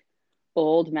childlike,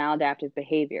 old maladaptive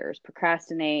behaviors: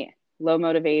 procrastinate, low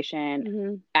motivation,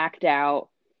 Mm-hmm. act out.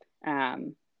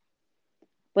 Um,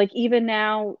 like even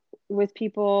now with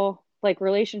people like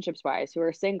relationships wise who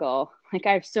are single, like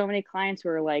I have so many clients who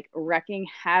are like wrecking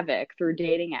havoc through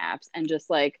dating apps and just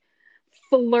like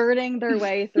flirting their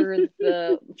way through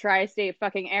the tri-state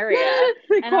fucking area.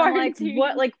 The And I'm quarantine.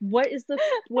 like what is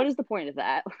the point of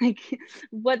that? Like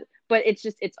what, but it's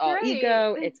just it's all Right.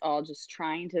 ego. It's all just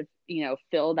trying to,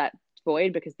 fill that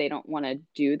void because they don't want to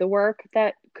do the work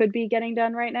that could be getting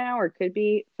done right now or could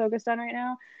be focused on right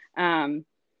now.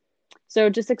 So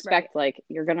just Right. expect like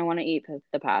you're gonna want to eat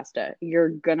the pasta. You're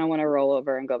gonna want to roll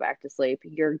over and go back to sleep.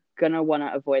 You're gonna want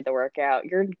to avoid the workout.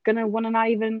 You're gonna want to not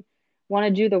even want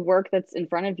to do the work that's in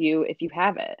front of you if you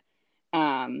have it.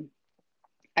 Um,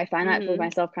 I find that with Mm-hmm.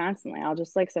 myself constantly. I'll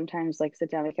just like sometimes like sit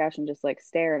down on the couch and just like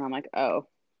stare, and I'm like, oh,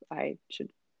 I should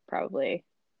probably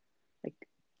like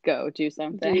go do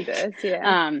something. Do this,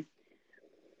 yeah. um,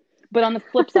 but on the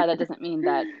flip side, that doesn't mean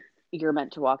that you're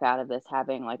meant to walk out of this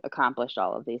having like accomplished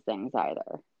all of these things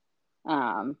either.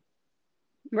 Um,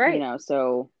 Right.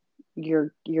 so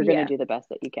you're going to Yeah. do the best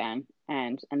that you can,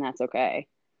 and that's okay.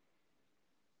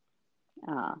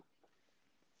 uh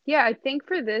Yeah, I think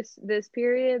for this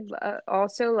period,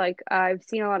 also like I've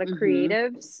seen a lot of mhm.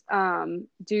 creatives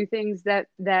do things that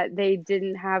they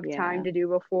didn't have time Yeah. to do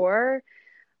before,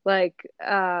 like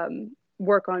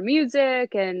work on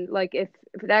music, and like if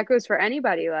that goes for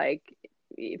anybody, like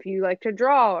if you like to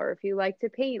draw or if you like to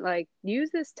paint, like use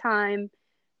this time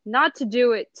not to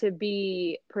do it to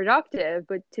be productive,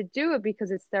 but to do it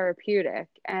because it's therapeutic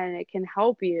and it can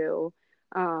help you.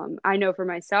 I know for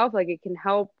myself, like it can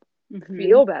help Mhm.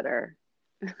 feel better.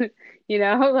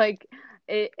 Like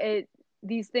it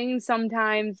these things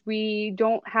sometimes we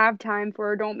don't have time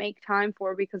for or don't make time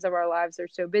for because of our lives are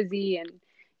so busy, and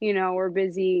we're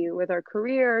busy with our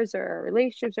careers or our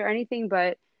relationships or anything,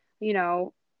 but you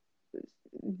know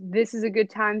this is a good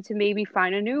time to maybe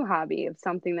find a new hobby of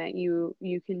something that you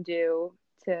can do.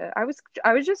 To I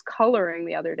was just coloring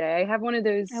the other day. I have one of I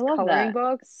those love coloring that.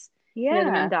 books, the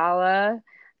Yeah. mandala.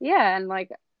 Yeah, and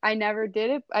like I never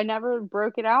did it. I never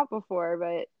broke it out before,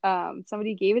 but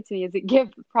somebody gave it to me as a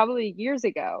gift probably years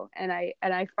ago, and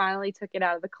I finally took it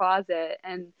out of the closet,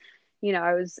 and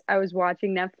I was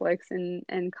watching Netflix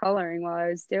and coloring while I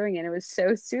was doing it. It was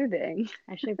so soothing.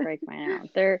 I should break mine out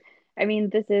there. I mean,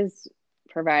 this is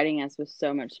providing us with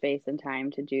so much space and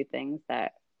time to do things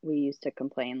that we used to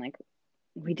complain like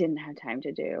we didn't have time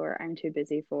to do, or I'm too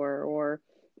busy for, or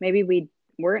maybe we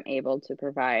weren't able to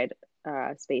provide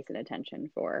space and attention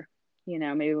for.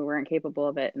 Maybe we weren't capable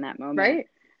of it in that moment.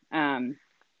 Right. um,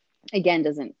 Again,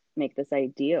 doesn't make this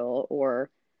ideal or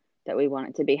that we want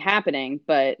it to be happening,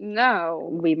 but No.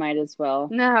 we might as well,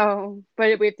 No,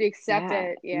 but we have to accept yeah,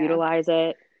 it. Yeah. utilize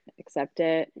it, accept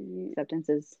it. Mm, Acceptance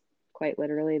is quite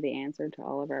literally the answer to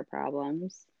all of our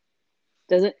problems.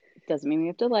 Doesn't doesn't mean we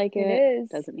have to like it it. is.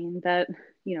 Doesn't mean that,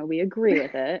 we agree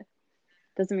with it.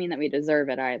 Doesn't mean that we deserve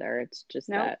it either. It's just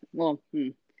Nope. that, well,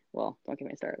 don't get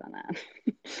me started on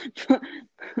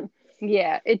that.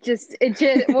 Yeah, it just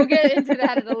we'll get into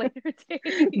that at a later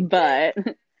date. But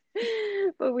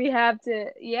But we have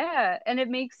to, yeah, and it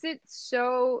makes it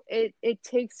so it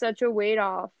takes such a weight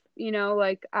off,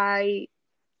 like I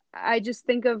just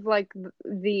think of like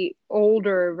the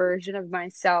older version of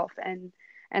myself, and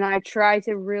I try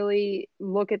to really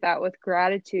look at that with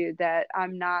gratitude that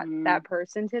I'm not mm, that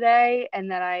person today, and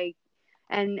that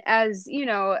and as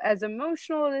as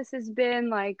emotional this has been,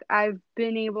 like I've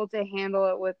been able to handle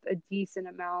it with a decent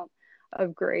amount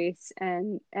of grace,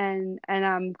 and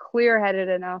I'm clear-headed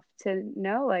enough to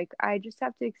know, like I just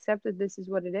have to accept that this is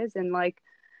what it is, and like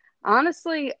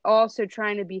honestly also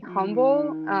trying to be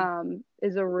humble mm,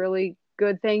 is a really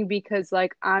good thing, because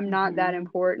like I'm not that mm-hmm,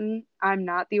 important. I'm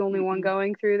not the only one mm-mm,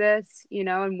 going through this,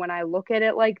 and when I look at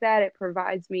it like that, it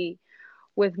provides me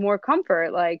with more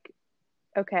comfort. Like,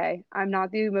 okay, I'm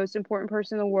not the most important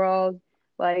person in the world.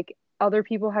 Like other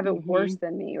people have it mm-hmm. worse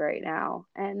than me right now.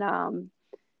 And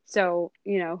so,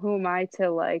 who am I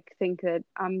to like think that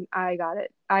I got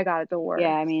it. I got it the Yeah,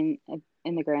 I worst. mean,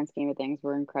 in the grand scheme of things,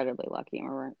 we're incredibly lucky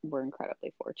and we're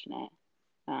incredibly fortunate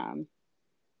um,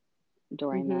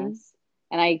 during Mhm. this.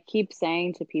 And I keep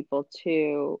saying to people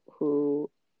too who,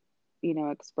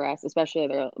 express, especially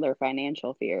their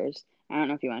financial fears. I don't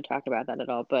know if you want to talk about that at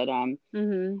all, but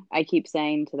Mhm. I keep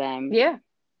saying to them, Yeah.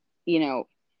 you know,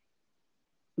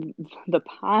 the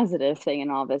positive thing in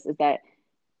all this is that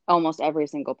almost every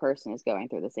single person is going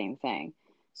through the same thing.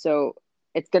 So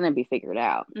it's going to be figured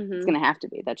out. It's Mhm. going to have to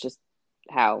be. That's just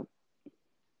how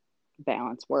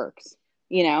balance works.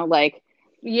 Like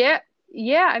Yeah.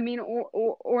 Yeah, I mean,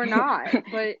 or not,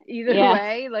 but either Yeah,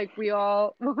 way, like we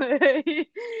all,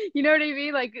 you know what I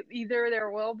mean? Like either there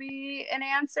will be an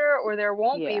answer or there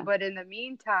won't be, yeah. but in the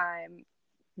meantime,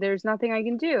 there's nothing I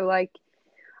can do. Like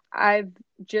I've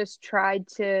just tried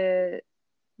to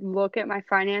look at my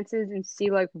finances and see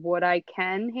like what I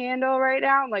can handle right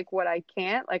now, like what I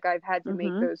can't. Like I've had to make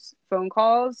Mm-hmm. those phone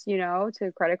calls,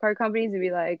 to credit card companies and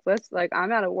be like, "Listen, like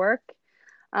I'm out of work."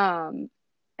 Um,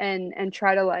 and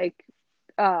try to like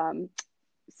um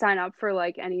sign up for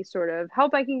like any sort of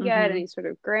help I can get, Mm-hmm. any sort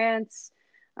of grants.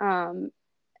 Um,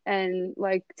 and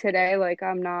like today, like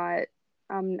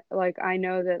I'm like I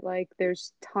know that like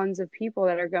there's tons of people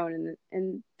that are going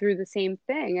in through the same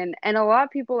thing, and a lot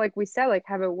of people, like we said, like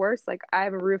have it worse. Like I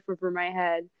have a roof over my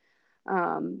head.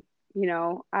 Um,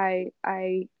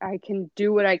 I can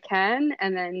do what I can,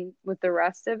 and then with the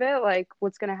rest of it, like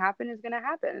what's gonna happen is gonna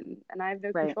happen, and I have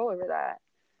no Right. control over that.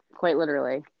 Quite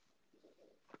literally.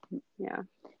 Yeah,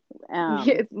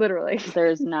 yeah, Um, literally.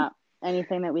 there's not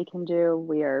anything that we can do.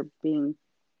 We are being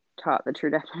taught the true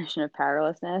definition of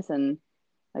powerlessness, and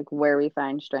like where we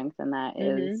find strength in that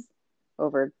Hmm. is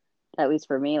over, at least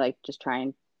for me, like just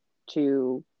trying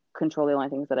to control the only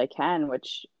things that I can,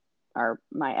 which are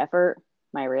my effort,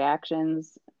 my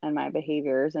reactions, and my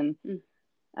behaviors. And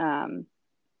um,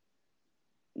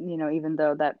 even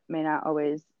though that may not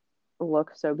always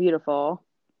look so beautiful,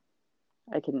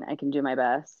 I can do my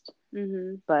best.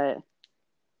 Hmm. But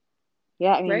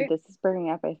yeah, I mean, Right. this is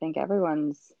bringing up, I think,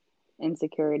 everyone's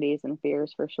insecurities and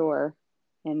fears for sure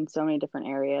in so many different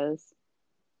areas.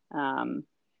 Um,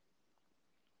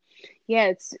 Yeah,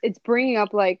 it's bringing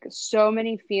up like so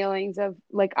many feelings of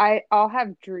like I'll have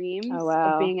oh dreams of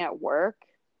wow. being at work,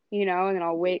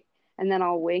 and then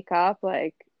I'll wake up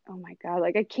like, oh my God,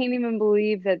 like I can't even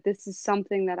believe that this is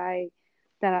something that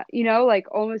like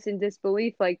almost in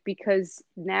disbelief, like because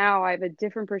now I have a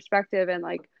different perspective and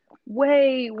like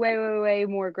way, way, way, way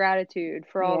more gratitude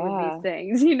for all of these Yeah.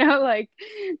 things, like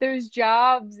those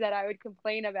jobs that I would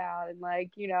complain about and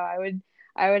like,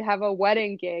 I would have a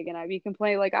wedding gig and I'd be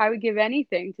complaining like I would give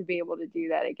anything to be able to do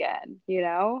that again,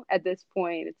 at this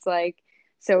point. It's like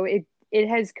so it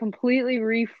has completely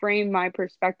reframed my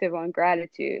perspective on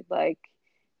gratitude. Like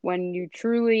when you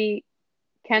truly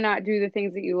cannot do the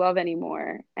things that you love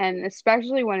anymore. And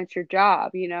especially when it's your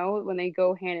job, when they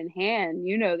go hand in hand,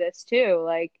 this too.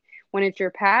 Like when it's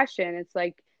your passion, it's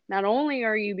like not only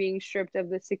are you being stripped of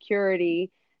the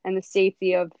security and the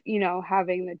safety of,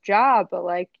 having the job, but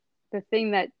like the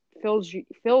thing that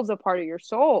fills a part of your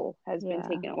soul has been Yeah.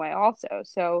 taken away also.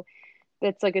 So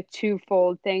that's like a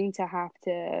twofold thing to have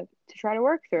to try to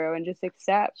work through and just Should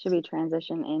accept. we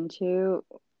transition into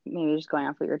maybe just going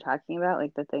off what you're talking about,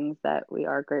 like the things that we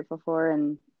are grateful for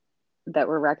and that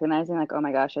we're recognizing, like, oh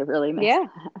my gosh, I really miss Yeah.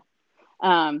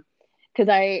 that. Because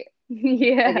I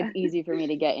like it's Yeah. easy for me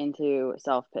to get into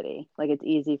self-pity. Like it's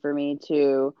easy for me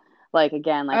to like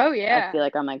again, like Oh I yeah. feel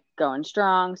like I'm like going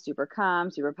strong, super calm,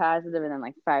 super positive, and then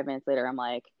like 5 minutes later, I'm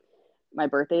like, my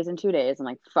birthday's in 2 days. I'm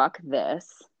like, fuck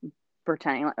this.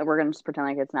 Pretending like we're gonna just pretend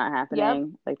like it's not Yep.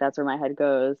 happening. Like that's where my head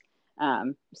goes.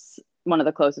 One of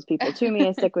the closest people to me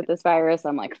is sick with this virus.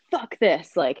 I'm like, fuck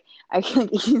this. Like I can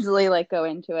easily like go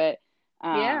into it.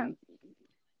 Yeah. Um,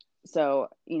 so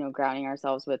grounding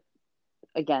ourselves with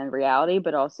again reality,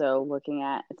 but also looking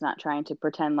at it's not trying to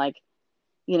pretend like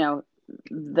you know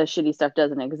the shitty stuff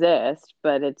doesn't exist,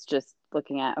 but it's just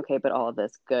looking at okay, but all of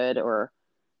this good or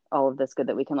all of this good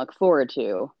that we can look forward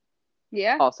to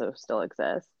Yeah. also still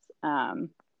exists. Um,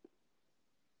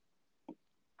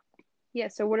 Yeah.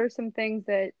 So what are some things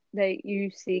that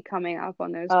you see coming up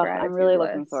on those oh, I'm gratitude really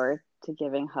looking lists? forward to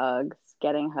giving hugs,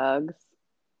 getting hugs.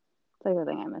 It's like the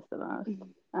thing I miss the most.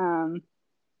 Um,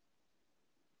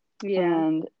 Yeah.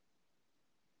 and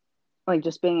like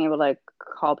just being able to like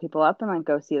call people up and like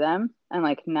go see them and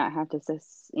like not have to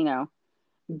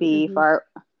be Hmm. far.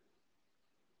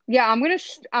 Yeah, I'm gonna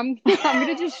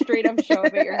just straight up show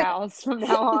up at your house from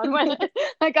now on. When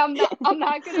like I'm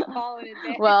not gonna call in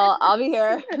Well, I'll be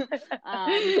here.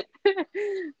 advance.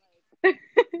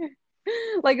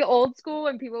 Like old school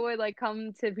when people would like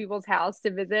come to people's house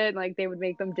to visit, like they would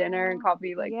make them dinner and Oh,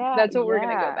 coffee. Like yeah, that's what we're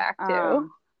gonna go yeah. back to.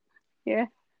 Yeah,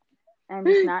 And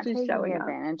just not just taking showing up.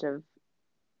 advantage of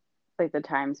like the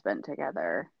time spent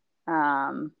together.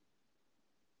 Um,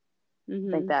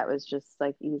 like Hmm. that was just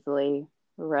like easily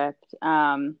ripped.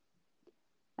 And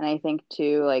I think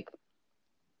too, like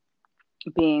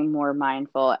being more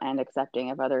mindful and accepting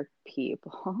of other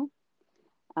people.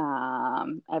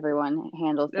 Everyone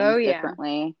handles Oh things yeah.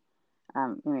 differently. I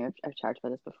mean, I've talked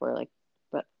about this before, like,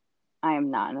 but I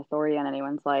am not an authority on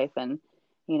anyone's life, and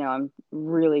I'm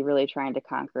really, really trying to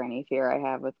conquer any fear I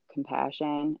have with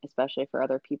compassion, especially for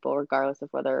other people, regardless of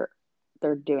whether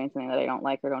they're doing something that I don't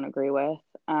like or don't agree with.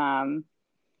 Um,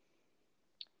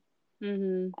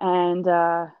 Mm-hmm. and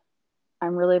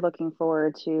I'm really looking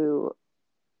forward to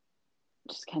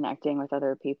just connecting with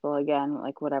other people again,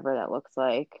 like whatever that looks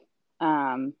like.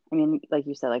 I mean, like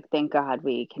you said, like thank God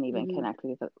we can even Mm-hmm. connect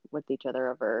with each other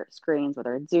over screens,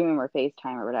 whether it's Zoom or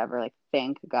FaceTime or whatever. Like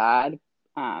thank God.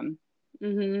 Um,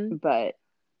 Mm-hmm. but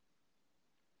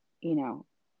you know,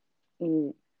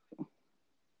 mm,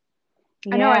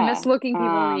 I know I miss yeah. looking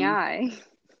people in the eye.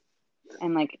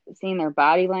 And like seeing their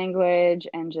body language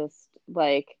and just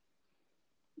like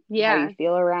how you Yeah.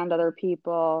 feel around other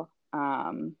people.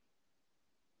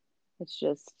 It's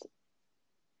just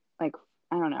like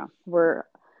I don't know. I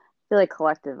feel like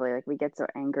collectively, like we get so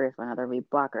angry with one another, we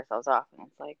block ourselves off, and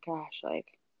it's like, gosh, like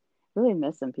really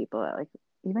missing people that like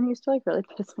even used to like really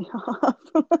piss me off.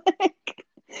 Like,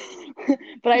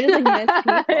 but I just like miss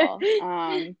people.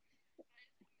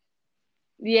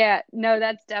 Yeah, no,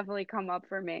 that's definitely come up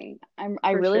for me,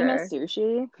 I for really miss sure.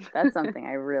 sushi. That's something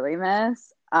I really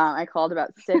miss. I called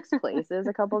about 6 places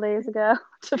a couple days ago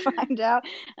to find out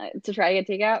to try to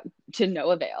get takeout to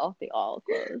no avail. They all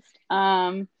closed.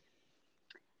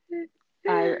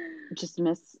 I just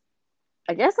miss.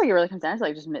 I guess like it really comes down to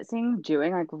like just missing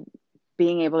doing like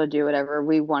being able to do whatever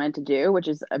we wanted to do, which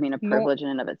is I mean a More. privilege in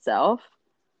and of itself.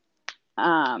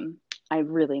 Um, I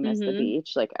really miss the Mm-hmm.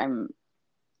 beach. Like I'm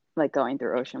like going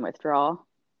through ocean withdrawal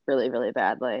really, really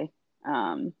badly.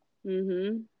 Um,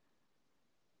 Mm-hmm.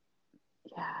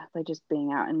 yeah, like just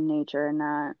being out in nature and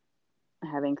not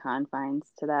having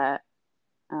confines to that,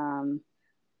 um,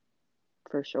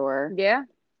 for sure. Yeah.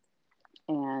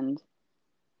 And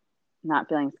not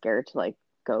feeling scared to like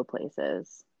go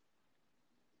places.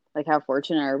 Like how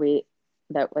fortunate are we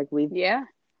that like we Yeah.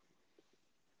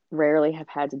 rarely have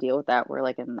had to deal with that where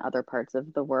like in other parts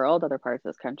of the world, other parts of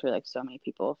this country, like so many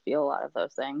people feel a lot of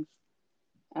those things.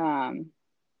 Um,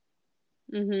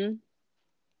 Mm-hmm.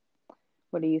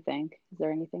 what do you think? Is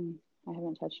there anything I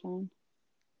haven't touched on?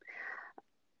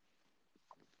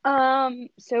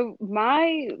 So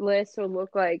my list will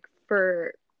look like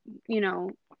for, you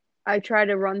know, I try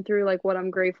to run through like what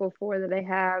I'm grateful for that I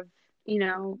have,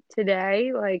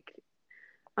 today. Like,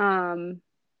 um,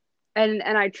 and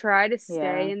I try to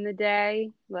stay Yeah, in the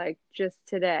day, like just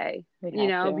today, we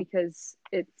have to. because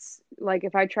it's like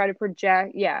if I try to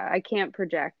project, yeah, I can't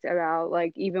project about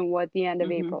like even what the end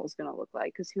of Mm-hmm. April is gonna look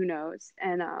like because who knows.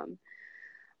 And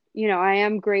I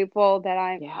am grateful that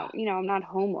Yeah. I'm not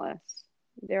homeless.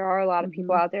 There are a lot of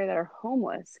people Mm-hmm. out there that are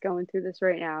homeless going through this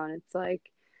right now, and it's like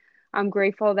I'm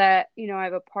grateful that, I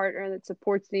have a partner that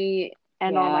supports me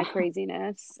and all Yeah. my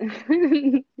craziness,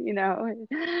 and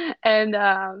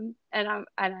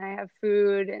I have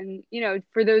food and,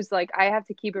 for those like I have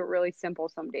to keep it really simple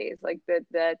some days. Like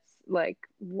that's like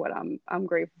what I'm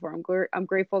grateful for. I'm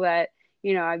grateful that,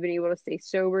 I've been able to stay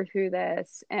sober through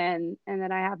this and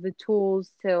that I have the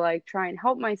tools to like try and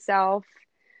help myself.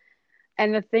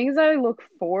 And the things I look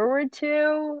forward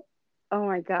to, oh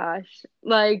my gosh,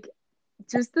 like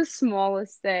just the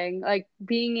smallest thing, like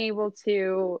being able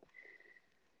to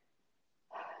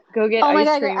go get Oh my ice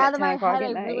God, get cream out at of 10 my o'clock head.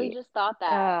 at I really night. just thought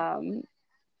that. Um,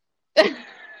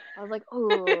 I was like,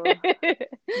 oh,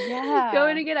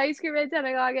 going yeah. to get ice cream at 10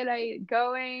 o'clock at night,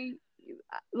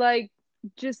 like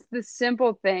just the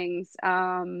simple things.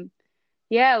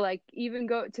 Yeah, like even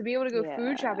go to be able to go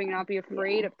food Yeah. shopping and not be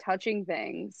afraid Yeah. of touching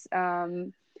things.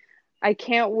 I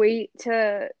can't wait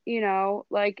to,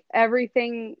 like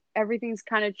everything's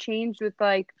kind of changed with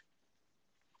like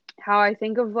how I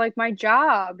think of like my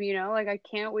job, like I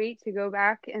can't wait to go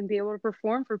back and be able to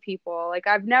perform for people. Like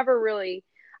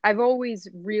I've always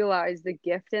realized the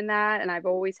gift in that and I've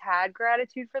always had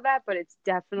gratitude for that, but it's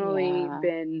definitely Yeah,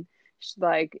 been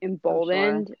like for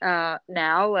sure. emboldened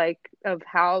now, like of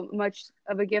how much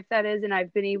of a gift that is. And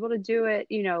I've been able to do it,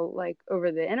 like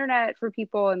over the internet for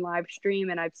people and live stream.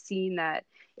 And I've seen that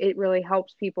it really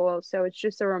helps people. So it's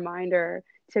just a reminder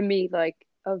to me, like,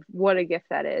 of what a gift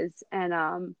that is. And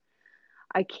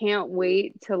I can't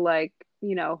wait to like,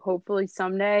 hopefully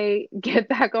someday get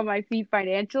back on my feet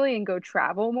financially and go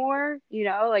travel more.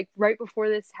 Like right before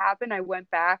this happened, I went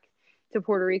back to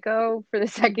Puerto Rico for the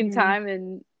second Hmm. time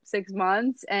in 6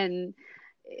 months, and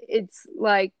it's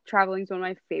like traveling is one of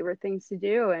my favorite things to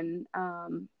do, and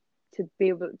to be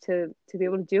able to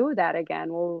do that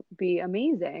again will be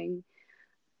amazing.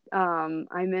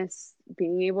 I miss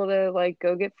being able to like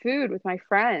go get food with my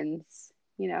friends.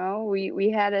 We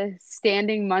had a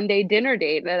standing Monday dinner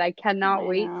date that I cannot I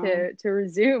wait know. to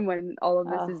resume when all of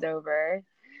this Oh, is over.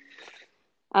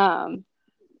 Um,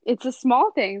 it's the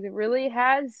small things. It really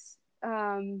has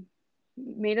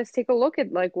made us take a look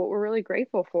at like what we're really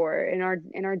grateful for in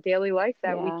our daily life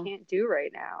that we Yeah. can't do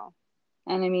right now.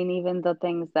 And I mean, even the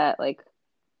things that like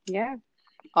Yeah.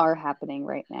 are happening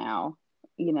right now,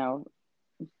 you know,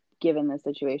 given the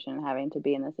situation and having to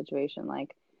be in this situation,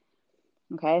 like,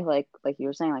 okay, like you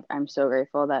were saying, like I'm so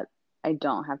grateful that I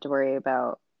don't have to worry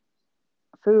about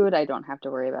food. I don't have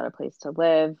to worry about a place to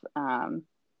live.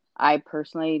 I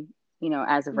personally,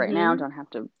 as of right now, Mm-hmm. don't have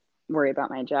to worry about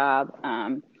my job.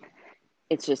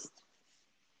 It's just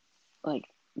like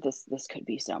this could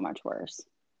be so much worse.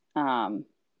 Um,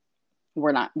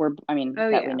 I mean, Oh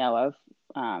that we yeah. know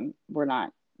of, we're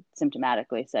not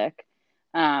symptomatically sick.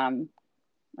 Um,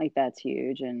 like that's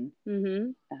huge. And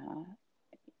Mm-hmm. uh,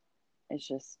 it's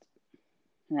just,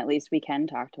 and at least we can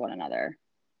talk to one another.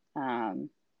 Um,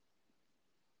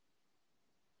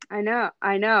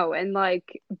 I know, and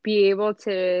like be able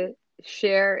to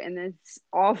share in this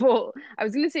awful. I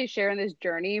was gonna say share in this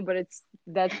journey, but it's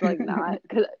that's like not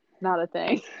cause not a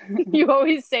thing. You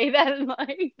always say that, and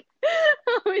like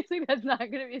I always think that's not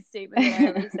gonna be a statement that I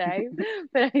ever say.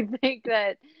 But I think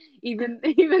that even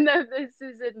though this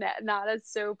is not a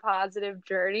so positive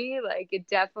journey, like it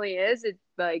definitely is. It's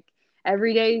like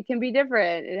every day can be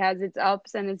different. It has its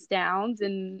ups and its downs,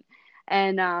 and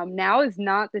now is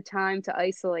not the time to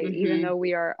isolate, even hmm though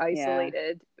we are Yeah,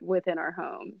 isolated within our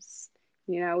homes.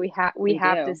 We we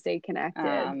have to do. stay connected.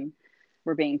 Um,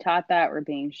 we're being taught that, we're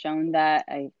being shown that.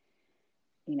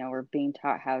 We're being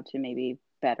taught how to maybe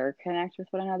better connect with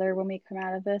one another when we come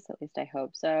out of this. At least I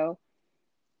hope so.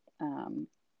 Um,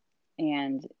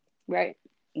 and Right.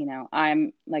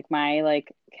 I'm like my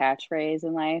like catchphrase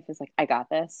in life is like, I got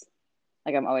this.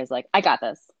 Like I'm always like, I got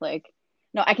this. Like,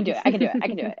 no, I can do it. I can do it. I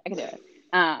can do it. I can do it.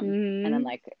 And then Hmm.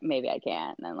 like maybe I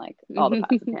can't. And then like all the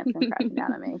pots of pants come crashing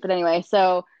down on me. But anyway,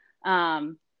 so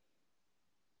um,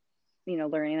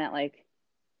 learning that like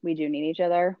we do need each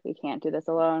other. We can't do this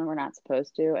alone. We're not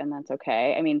supposed to, and that's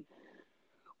okay. I mean,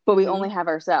 but we only Hmm. have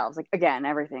ourselves. Like again,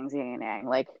 everything's yin and yang.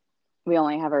 Like we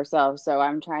only have ourselves. So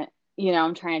I'm trying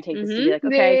to take this to be Hmm. like, Yeah,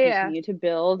 okay, yeah, yeah. continue to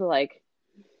build like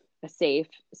a safe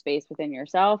space within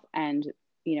yourself and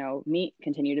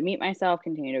continue to meet myself,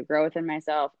 continue to grow within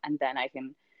myself, and then I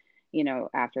can,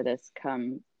 after this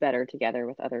come better together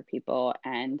with other people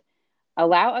and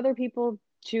allow other people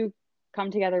to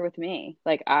come together with me.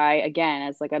 Like I again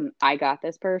as like I got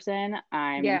this person,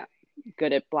 I'm Yeah.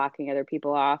 good at blocking other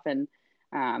people off and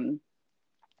um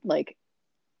like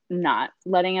not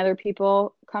letting other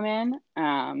people come in.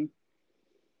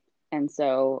 And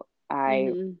so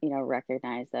I, Hmm.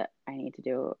 recognize that I need to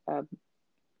do a,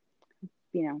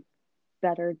 you know,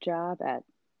 better job at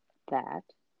that.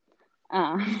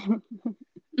 Um,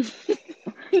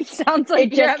 It sounds like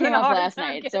it you're just having came a up hard last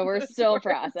time night, so getting we're those still words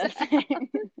out. processing.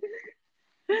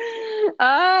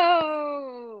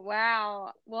 Oh,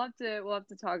 wow. We'll have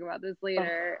to talk about this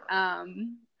later.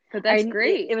 But that's It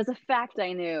great. was a fact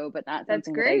I knew, but not That's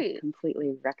something that I great.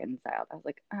 completely reconciled. I was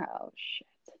like, oh shit.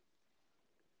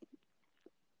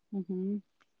 Hmm.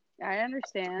 I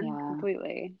understand Yeah.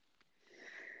 completely.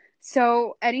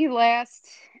 So, any last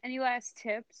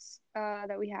tips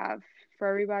that we have for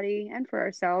everybody and for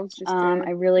ourselves, just I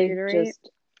to really reiterate? just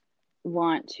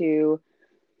want to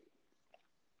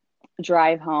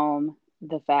drive home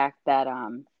the fact that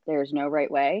there's no right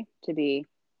way to be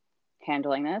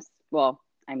handling this. Well,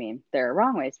 I mean, there are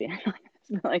wrong ways to be handling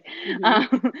this, but like, Hmm.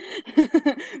 um,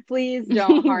 please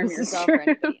don't harm This is yourself or true.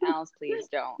 anybody else. Please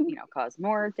don't, cause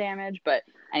more damage. But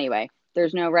anyway,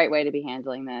 there's no right way to be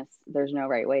handling this. There's no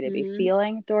right way to be Hmm.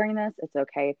 feeling during this. It's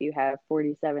okay if you have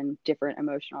 47 different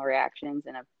emotional reactions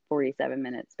in a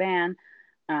 47-minute span.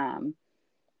 Um,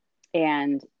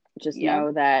 and just Yep.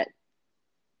 know that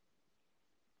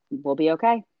we'll be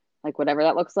okay. Like, whatever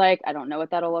that looks like, I don't know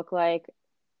what that'll look like.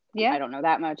 Yeah. I don't know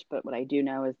that much, but what I do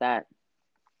know is that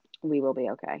we will be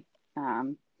okay.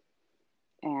 Um,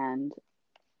 and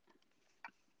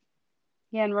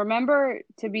Yeah, and remember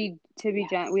to be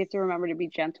yes, we have to remember to be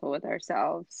gentle with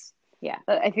ourselves. yeah,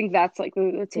 I think that's like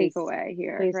the please, takeaway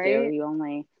here, please do. right? You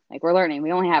only, like, we're learning,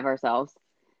 we only have ourselves.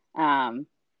 Um,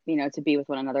 to be with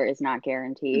one another is not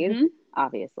guaranteed, Hmm.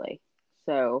 obviously.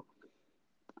 So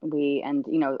and,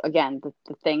 again,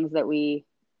 the things that we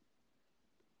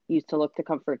used to look to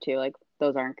comfort to, like,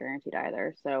 those aren't guaranteed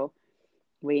either. So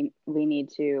we need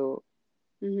to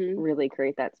Hmm. really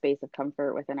create that space of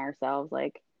comfort within ourselves.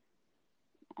 Like,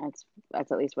 that's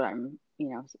at least what I'm,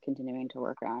 continuing to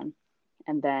work on.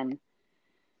 And then,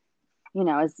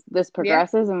 as this Yeah.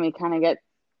 progresses and we kind of get,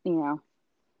 you know,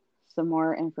 some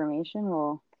more information,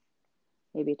 we'll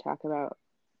maybe talk about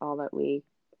all that we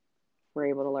were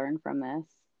able to learn from this.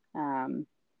 Um,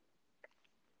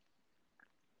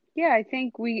 Yeah, I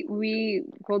think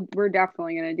we're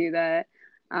definitely gonna do that.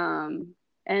 Um,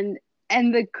 and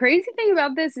the crazy thing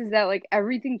about this is that like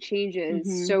everything changes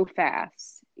mhm, so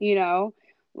fast, you know,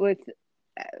 with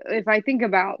if I think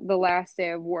about the last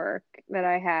day of work that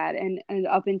I had and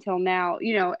up until now,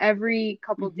 you know, every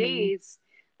couple mhm. days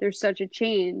there's such a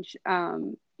change.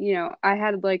 You know, I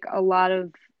had like a lot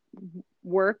of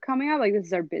work coming up, like this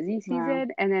is our busy Wow. season,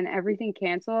 and then everything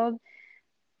canceled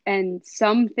and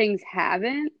some things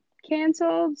haven't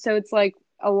canceled. So it's like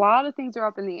a lot of things are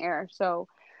up in the air. So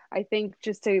I think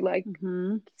just to like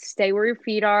Mhm. stay where your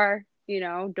feet are, you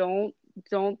know,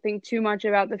 don't think too much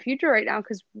about the future right now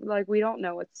because like we don't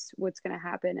know what's going to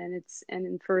happen and it's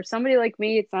and for somebody like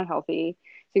me it's not healthy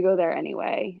to go there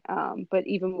anyway, but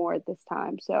even more at this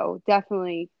time, so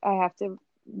definitely I have to,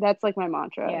 that's like my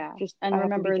mantra, Yeah. just And I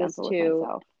have to be remember this gentle with too.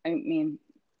 myself. I mean,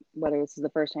 whether this is the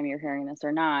first time you're hearing this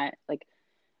or not, like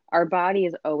our body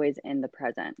is always in the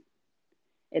present.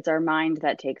 It's our mind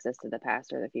that takes us to the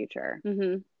past or the future.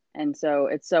 Mhm. And so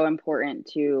it's so important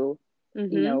to,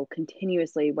 Mhm.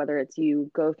 continuously, whether it's you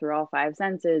go through all five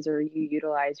senses or you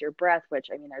utilize your breath, which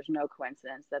I mean, there's no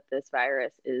coincidence that this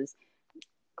virus is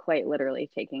quite literally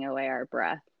taking away our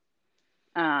breath.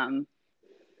 Um,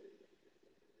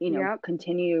 Yep.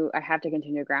 continue, I have to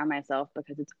continue to ground myself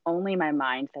because it's only my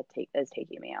mind that is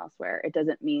taking me elsewhere. It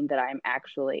doesn't mean that I'm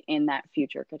actually in that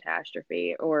future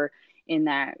catastrophe or in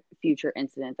that future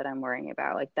incident that I'm worrying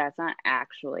about. Like that's not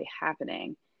actually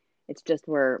happening. It's just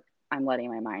where I'm letting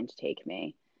my mind take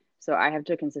me. So I have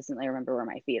to consistently remember where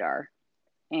my feet are.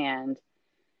 And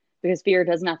because fear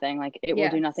does nothing, like it will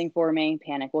do Yes. nothing for me,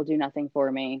 panic will do nothing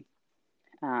for me.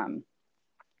 Um,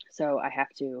 so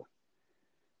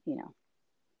you know,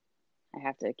 I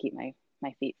have to keep my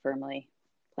feet firmly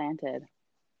planted.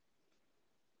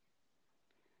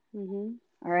 Mhm.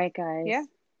 All right, Yeah, guys.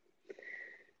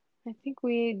 I think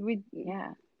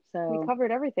Yeah. we So,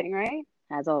 covered everything, right?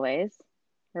 as always,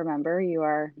 remember you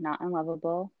are not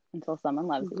unlovable until someone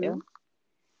loves Mhm. you.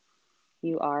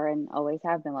 You are and always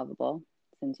have been lovable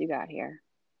since you got here.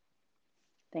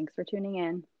 Thanks for tuning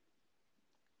in.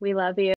 We love you.